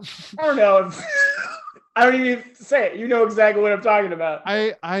yeah, I don't know if I don't even say it. You know exactly what I'm talking about.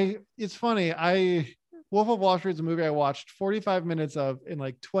 It's funny. Wolf of Wall Street is a movie I watched 45 minutes of in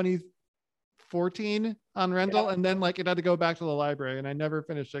like 2014 on rental. Yeah. And then like it had to go back to the library and I never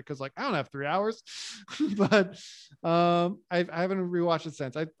finished it because like I don't have 3 hours. But I haven't rewatched it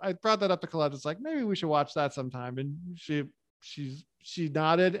since. I brought that up to Colette. It's like, maybe we should watch that sometime. And she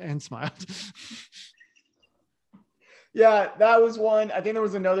nodded and smiled. Yeah, that was one. I think there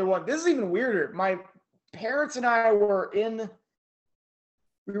was another one. This is even weirder. My parents and I were in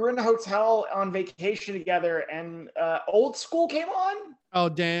a hotel on vacation together, and Old School came on. Oh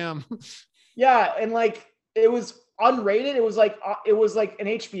damn. Yeah, and like it was unrated. It was like an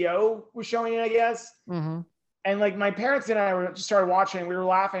HBO was showing it, I guess. Mm-hmm. And like my parents and I just started watching. We were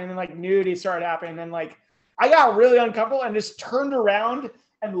laughing, and then like nudity started happening. And then like I got really uncomfortable and just turned around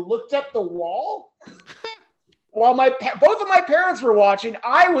and looked at the wall. While both of my parents were watching,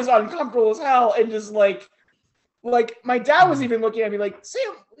 I was uncomfortable as hell and just like my dad was even looking at me like,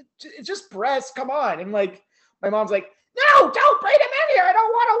 Sam, it's just breasts, come on. And like my mom's like, no, don't bring him in here. I don't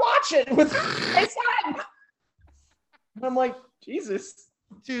want to watch it with my son. And I'm like, Jesus.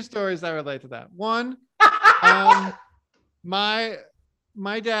 2 stories that relate to that. One, my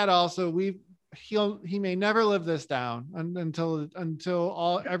dad also, he may never live this down until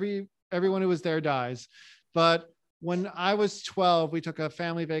everyone who was there dies. But when I was 12, we took a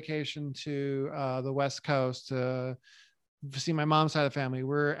family vacation to the West Coast to see my mom's side of the family.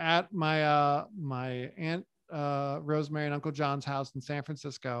 We're at my aunt Rosemary and Uncle John's house in San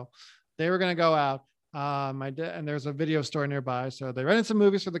Francisco. They were going to go out. My dad, and there's a video store nearby, so they rented some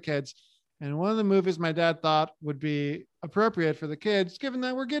movies for the kids. And one of the movies my dad thought would be appropriate for the kids, given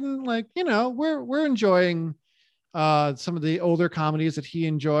that we're getting like, we're enjoying some of the older comedies that he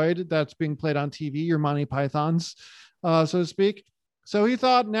enjoyed that's being played on TV, your Monty Pythons, so to speak. So he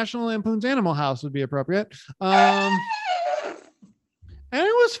thought National Lampoon's Animal House would be appropriate. And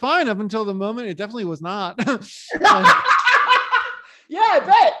it was fine up until the moment it definitely was not. Yeah, I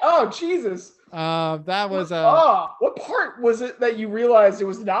bet. Oh, Jesus. That was what part was it that you realized it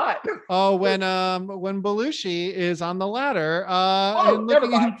was not? Oh, when Belushi is on the ladder and never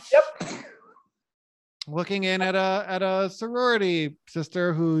mind. Yep. Looking in at a sorority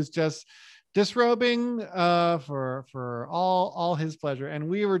sister who's just disrobing for all his pleasure, and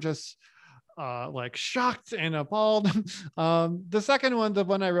we were just like shocked and appalled. The second one, the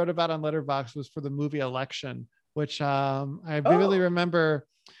one I wrote about on Letterboxd, was for the movie Election, which I vividly remember.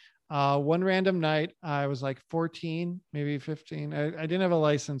 One random night, I was like 14, maybe 15. I didn't have a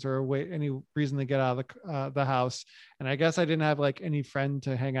license or any reason to get out of the house. And I guess I didn't have like any friend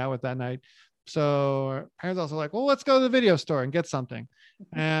to hang out with that night. So parents also like, well, let's go to the video store and get something.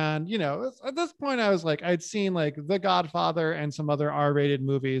 And, you know, at this point I was like, I'd seen like The Godfather and some other R-rated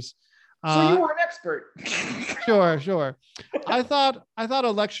movies. So you were an expert. Sure. I thought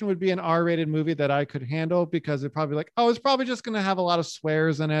Election would be an R-rated movie that I could handle because it probably like, oh, it's probably just going to have a lot of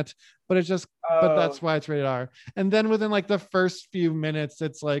swears in it, but but that's why it's rated R. And then within like the first few minutes,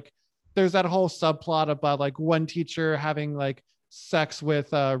 it's like, there's that whole subplot about like one teacher having like sex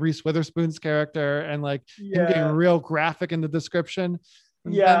with Reese Witherspoon's character and like him getting real graphic in the description.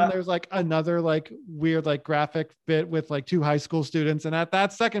 And then there's like another like weird like graphic bit with like two high school students, and at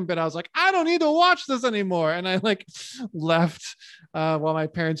that second bit I was like, I don't need to watch this anymore, and I like left while my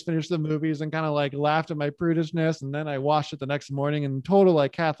parents finished the movies and kind of like laughed at my prudishness, and then I watched it the next morning in total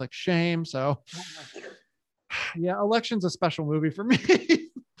like Catholic shame. So yeah, Election's a special movie for me.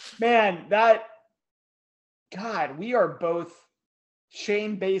 Man, God, we are both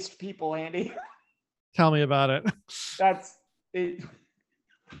shame-based people, Andy. Tell me about it. That's it.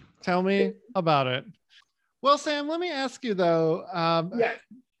 Tell me about it. Well, Sam, let me ask you though.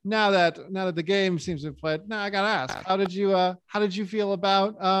 Now that the game seems to have played, now I gotta ask, how did you feel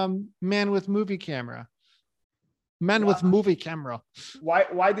about Man with Movie Camera? Men with Movie Camera.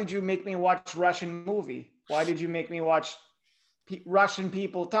 Why did you make me watch Russian movie? Why did you make me watch Russian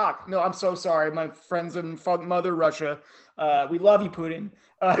people talk? No, I'm so sorry, my friends in Mother Russia. We love you, Putin.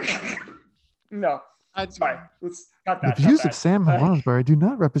 No. Sorry, let's cut that. The views of Sam Lonsbury do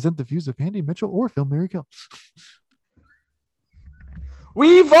not represent the views of Andy Mitchell or Phil Mary-Kill.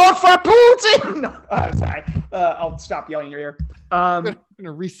 We vote for Putin! No, I'm sorry. I'll stop yelling in your ear. I'm going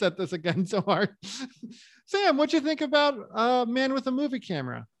to reset this again so hard. Sam, what'd you think about Man with a Movie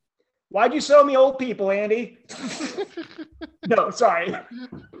Camera? Why'd you show me old people, Andy? No, sorry.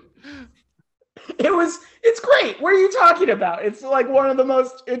 It's great. What are you talking about? It's like one of the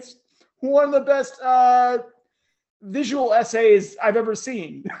best visual essays I've ever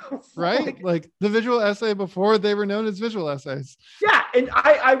seen. Right? like the visual essay before they were known as visual essays. Yeah. And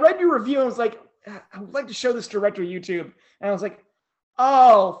I read your review and was like, I would like to show this director YouTube. And I was like,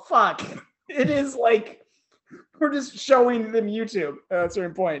 oh, fuck. It is like, we're just showing them YouTube at a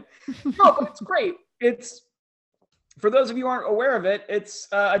certain point. No, but it's great. It's, for those of you who aren't aware of it, it's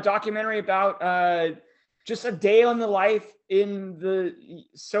a documentary about just a day on the life in the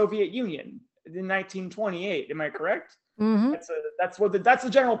Soviet Union in 1928. Am I correct? Mm-hmm. That's the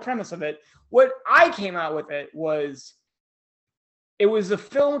general premise of it. What I came out with it was a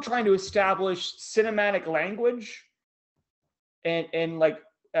film trying to establish cinematic language and like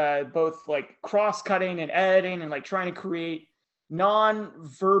both like cross-cutting and editing and like trying to create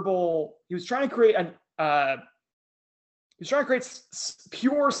non-verbal. He was trying to create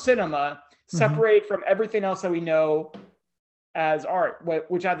pure cinema, separate from everything else that we know as art,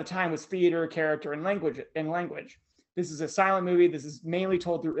 which at the time was theater, character, and language. This is a silent movie. This is mainly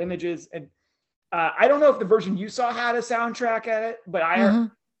told through images. And I don't know if the version you saw had a soundtrack at it, but I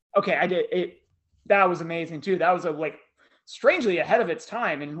did. That was amazing too. That was like strangely ahead of its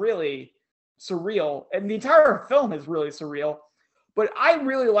time and really surreal. And the entire film is really surreal. But I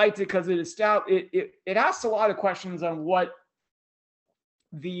really liked it because it asked a lot of questions on what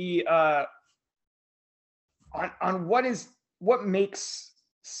the on what makes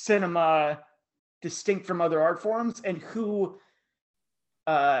cinema distinct from other art forms, and who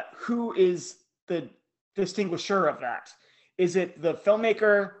is the distinguisher of that. Is it the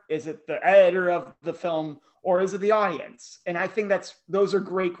filmmaker? Is it the editor of the film? Or is it the audience? And I think those are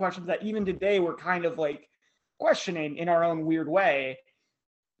great questions that even today we're kind of like questioning in our own weird way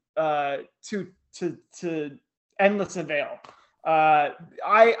to endless avail.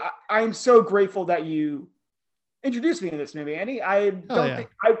 I'm so grateful that you introduced me to this movie, Andy. I don't think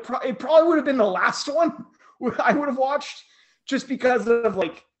it probably would have been the last one I would have watched just because of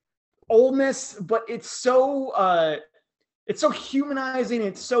like oldness, but it's so humanizing.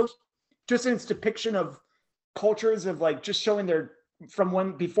 It's so just in its depiction of cultures of like just showing from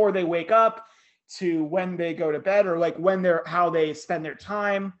when before they wake up to when they go to bed, or like how they spend their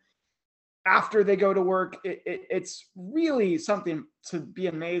time. after they go to work. It's really something to be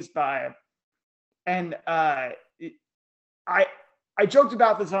amazed by. And I joked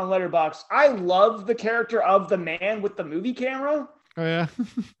about this on Letterboxd. I love the character of the man with the movie camera. Oh yeah.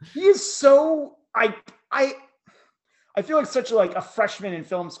 He is so I feel like such a freshman in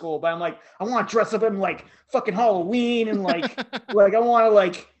film school, but I'm like, I want to dress up in like fucking Halloween and like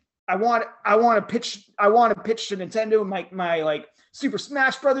I want to pitch to Nintendo my like Super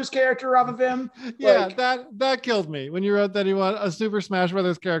Smash Brothers character off of him. Yeah, that killed me when you wrote that you want a Super Smash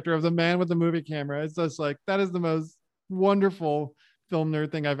Brothers character of the man with the movie camera. It's just like, that is the most wonderful film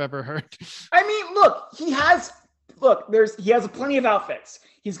nerd thing I've ever heard. I mean, he has plenty of outfits.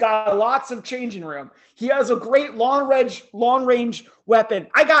 He's got lots of changing room. He has a great long range weapon.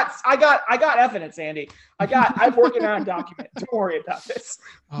 I got evidence, Andy. I'm working on a document. Don't worry about this.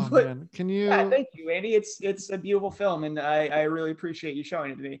 Oh man, can you? Yeah, thank you, Andy. It's a beautiful film, and I really appreciate you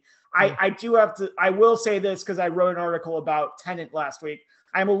showing it to me. I will say this because I wrote an article about Tenet last week.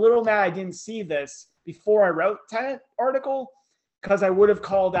 I'm a little mad I didn't see this before I wrote Tenet article, because I would have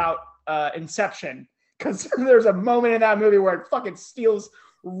called out Inception, because there's a moment in that movie where it fucking steals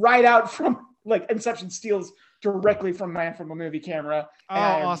right out from, like, Inception steals directly from Man from a Movie camera. Oh,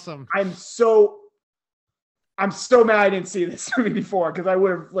 awesome. I'm so mad I didn't see this movie before, because I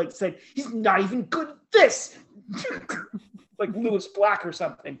would have said he's not even good at this. Like Lewis Black or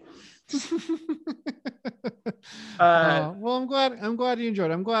something. Well, I'm glad you enjoyed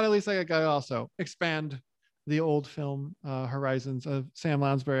it. I'm glad at least I got also expand the old film horizons of Sam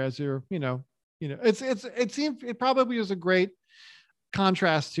Lounsbury as your, it probably was a great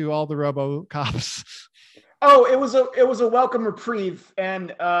contrast to all the RoboCops. Oh, it was a welcome reprieve,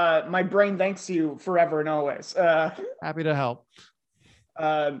 and my brain thanks you forever and always. Happy to help.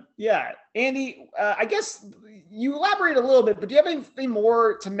 Yeah, Andy, I guess you elaborate a little bit, but do you have anything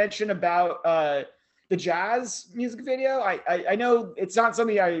more to mention about the Jazz music video? I know it's not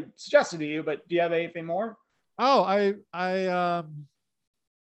something I suggested to you, but do you have anything more? Oh, I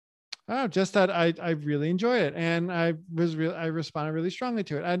don't know, just that I really enjoy it, and I responded really strongly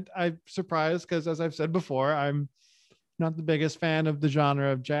to it. I'm surprised because, as I've said before, I'm not the biggest fan of the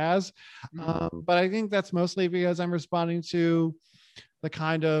genre of jazz, but I think that's mostly because I'm responding to the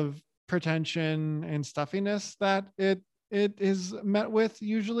kind of pretension and stuffiness that it is met with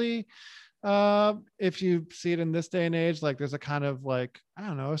usually. If you see it in this day and age, like there's a kind of like, I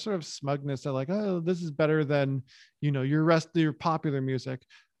don't know, a sort of smugness that like, oh, this is better than, your popular music.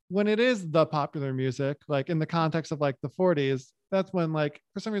 When it is the popular music, like in the context of like the 40s, that's when, like,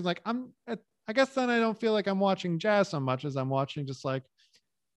 for some reason, like I guess then I don't feel like I'm watching jazz so much as I'm watching just like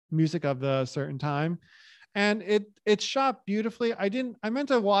music of the certain time. And it's shot beautifully. I meant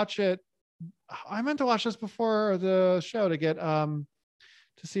to watch it. I meant to watch this before the show to get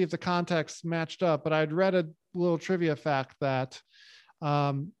to see if the context matched up, but I'd read a little trivia fact that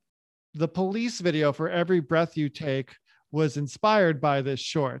the Police video for Every Breath You Take was inspired by this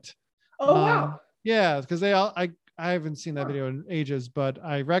short. Oh, wow. Yeah, because I haven't seen that video in ages, but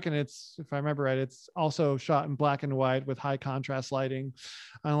I reckon it's, if I remember right, it's also shot in black and white with high contrast lighting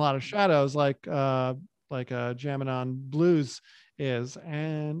and a lot of shadows, like Jammin' on Blues is.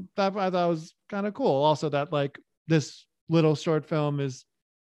 And that I thought was kind of cool. Also, that like this little short film is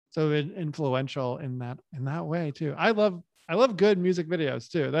so influential in that way too. I love good music videos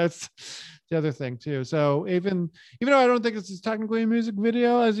too. That's the other thing too. So even though I don't think this is technically a music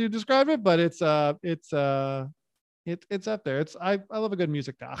video as you describe it, but it's up there. I love a good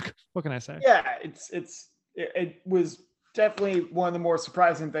music doc. What can I say? Yeah, it was definitely one of the more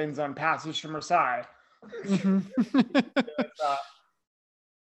surprising things on Passage from Versailles.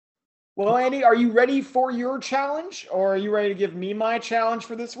 Well, Andy, are you ready for your challenge, or are you ready to give me my challenge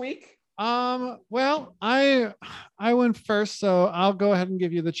for this week? Well, I went first, so I'll go ahead and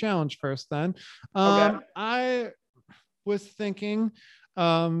give you the challenge first then. Okay. I was thinking,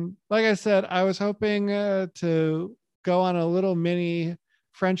 like I said, I was hoping to go on a little mini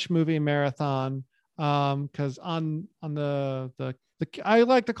French movie marathon, because on the I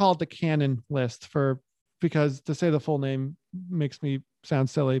like to call it the canon list because to say the full name makes me sound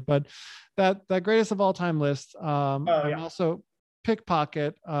silly, but that greatest of all time list. I'm also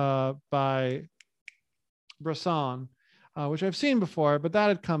Pickpocket by Bresson, which I've seen before, but that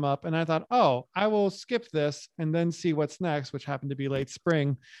had come up, and I thought, oh, I will skip this and then see what's next, which happened to be late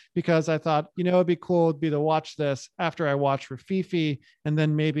spring, because I thought, it'd be cool to watch this after I watch Rififi, and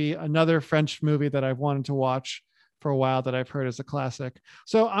then maybe another French movie that I've wanted to watch for a while that I've heard is a classic.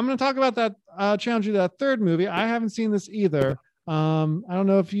 So I'm going to talk about that, challenge you that third movie. I haven't seen this either. I don't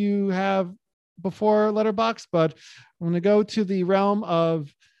know if you have before Letterboxd, but I'm going to go to the realm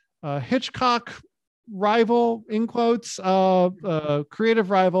of Hitchcock rival, in quotes, creative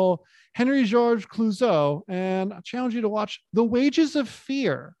rival, Henry Georges Clouzot, and I challenge you to watch The Wages of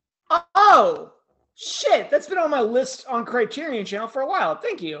Fear. Oh, shit. That's been on my list on Criterion Channel for a while.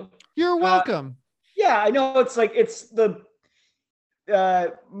 Thank you. You're welcome. Yeah, I know it's the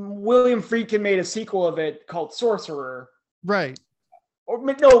William Friedkin made a sequel of it called Sorcerer. Right. Or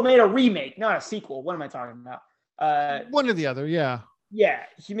no, made a remake, not a sequel. What am I talking about? One or the other, yeah. Yeah,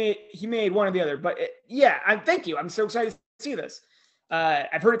 he made one or the other. But thank you. I'm so excited to see this.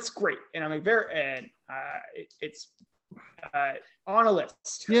 I've heard it's great, and I'm it's on a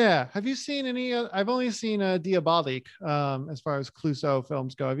list. Yeah. Have you seen any? I've only seen Diabolique as far as Clouzot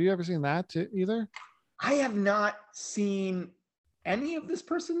films go. Have you ever seen that either? I have not seen any of this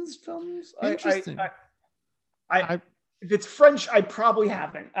person's films. Interesting. If it's French, I probably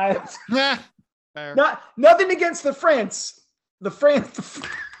haven't. Fair. Nothing against the France.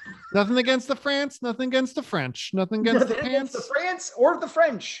 Nothing against the France. Nothing against the French. Nothing against the pants. The France or the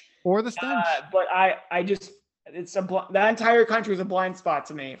French or the stench. But I just that entire country is a blind spot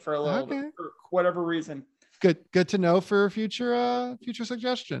to me for a little for whatever reason. Good to know for future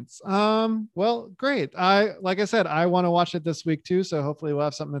suggestions. Well, great. Like I said, I want to watch it this week too, so hopefully we'll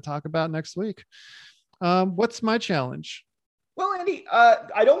have something to talk about next week. What's my challenge? Well, Andy,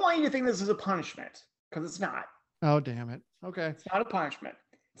 I don't want you to think this is a punishment, because it's not. Oh, damn it. Okay. It's not a punishment.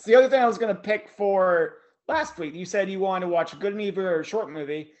 It's the other thing I was going to pick for last week. You said you wanted to watch a good movie or a short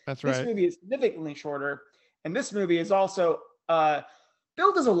movie. That's right. This movie is significantly shorter. And this movie is also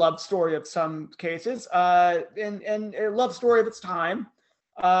billed as a love story of some cases, and a love story of its time.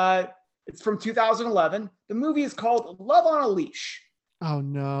 It's from 2011. The movie is called Love on a Leash. Oh,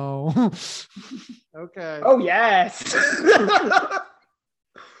 no. Okay. Oh, yes.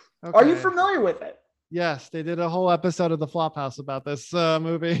 Okay. Are you familiar with it? Yes, they did a whole episode of the Flophouse about this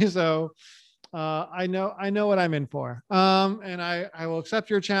movie. So I know what I'm in for. And I will accept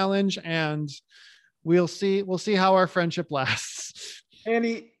your challenge, and we'll see how our friendship lasts.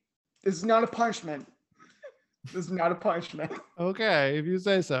 Andy, this is not a punishment. This is not a punishment. Okay, if you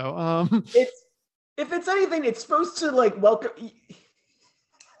say so. If it's anything, it's supposed to welcome.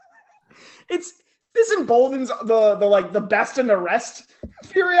 This emboldens the best and the rest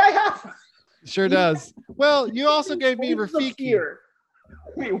theory I have. Sure does. Well, you also gave me Rafiki.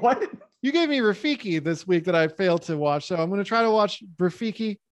 Wait, what? You gave me Rafiki this week that I failed to watch, so I'm going to try to watch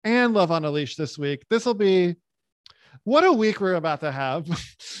Rafiki and Love on a Leash this week. This will be what a week we're about to have.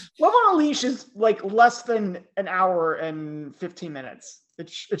 Love on a Leash is less than an hour and 15 minutes.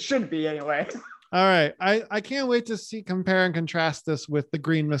 It should be anyway. All right. I can't wait to compare and contrast this with The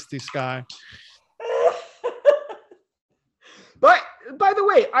Green Misty Sky. But by the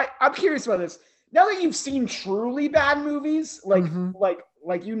way, I'm curious about this. Now that you've seen truly bad movies, like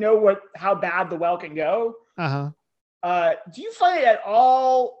how bad The Well can go. Do you find it at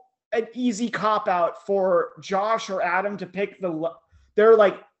all an easy cop out for Josh or Adam to pick their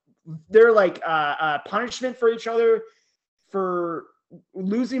punishment for each other for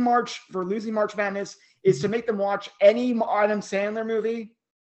losing March Madness is to make them watch any Adam Sandler movie?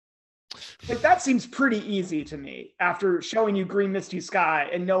 That seems pretty easy to me after showing you Green Misty Sky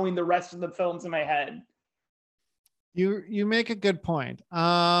and knowing the rest of the films in my head. You make a good point.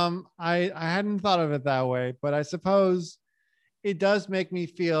 I hadn't thought of it that way, but I suppose it does make me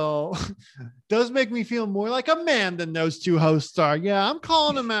feel more like a man than those two hosts are. Yeah, I'm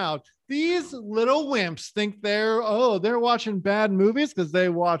calling them out. These little wimps think they're watching bad movies because they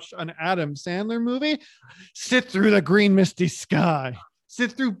watched an Adam Sandler movie. Sit through The Green Misty Sky.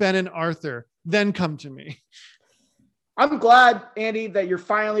 Sit through Ben and Arthur, then come to me. I'm glad, Andy, that you're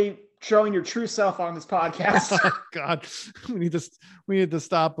finally showing your true self on this podcast. God, we need to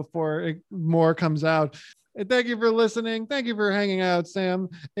stop before more comes out. And thank you for listening. Thank you for hanging out, Sam.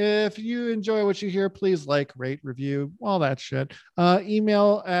 If you enjoy what you hear, please rate, review, all that shit.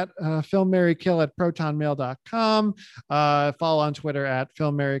 Email at filmmarykill@protonmail.com. Follow on Twitter at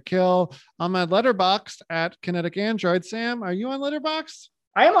filmmarykill. I'm at Letterboxd at Kinetic Android. Sam, are you on Letterboxd?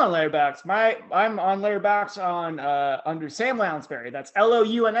 I am on Letterboxd. I'm on Letterboxd on under Sam Lounsbury. That's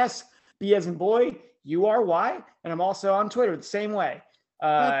LOUNS, B as in boy, URY, and I'm also on Twitter the same way.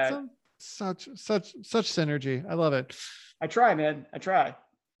 Such synergy. I love it. I try, man. I try.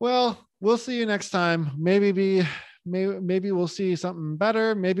 Well, we'll see you next time. Maybe we'll see something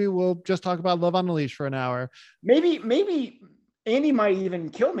better. Maybe we'll just talk about Love on a Leash for an hour. Maybe Andy might even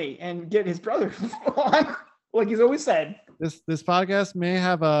kill me and get his brother on, like he's always said. This podcast may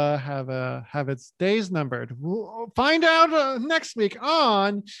have its days numbered. We'll find out next week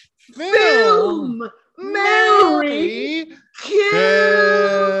on Film Mary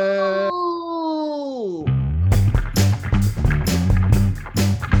Kill.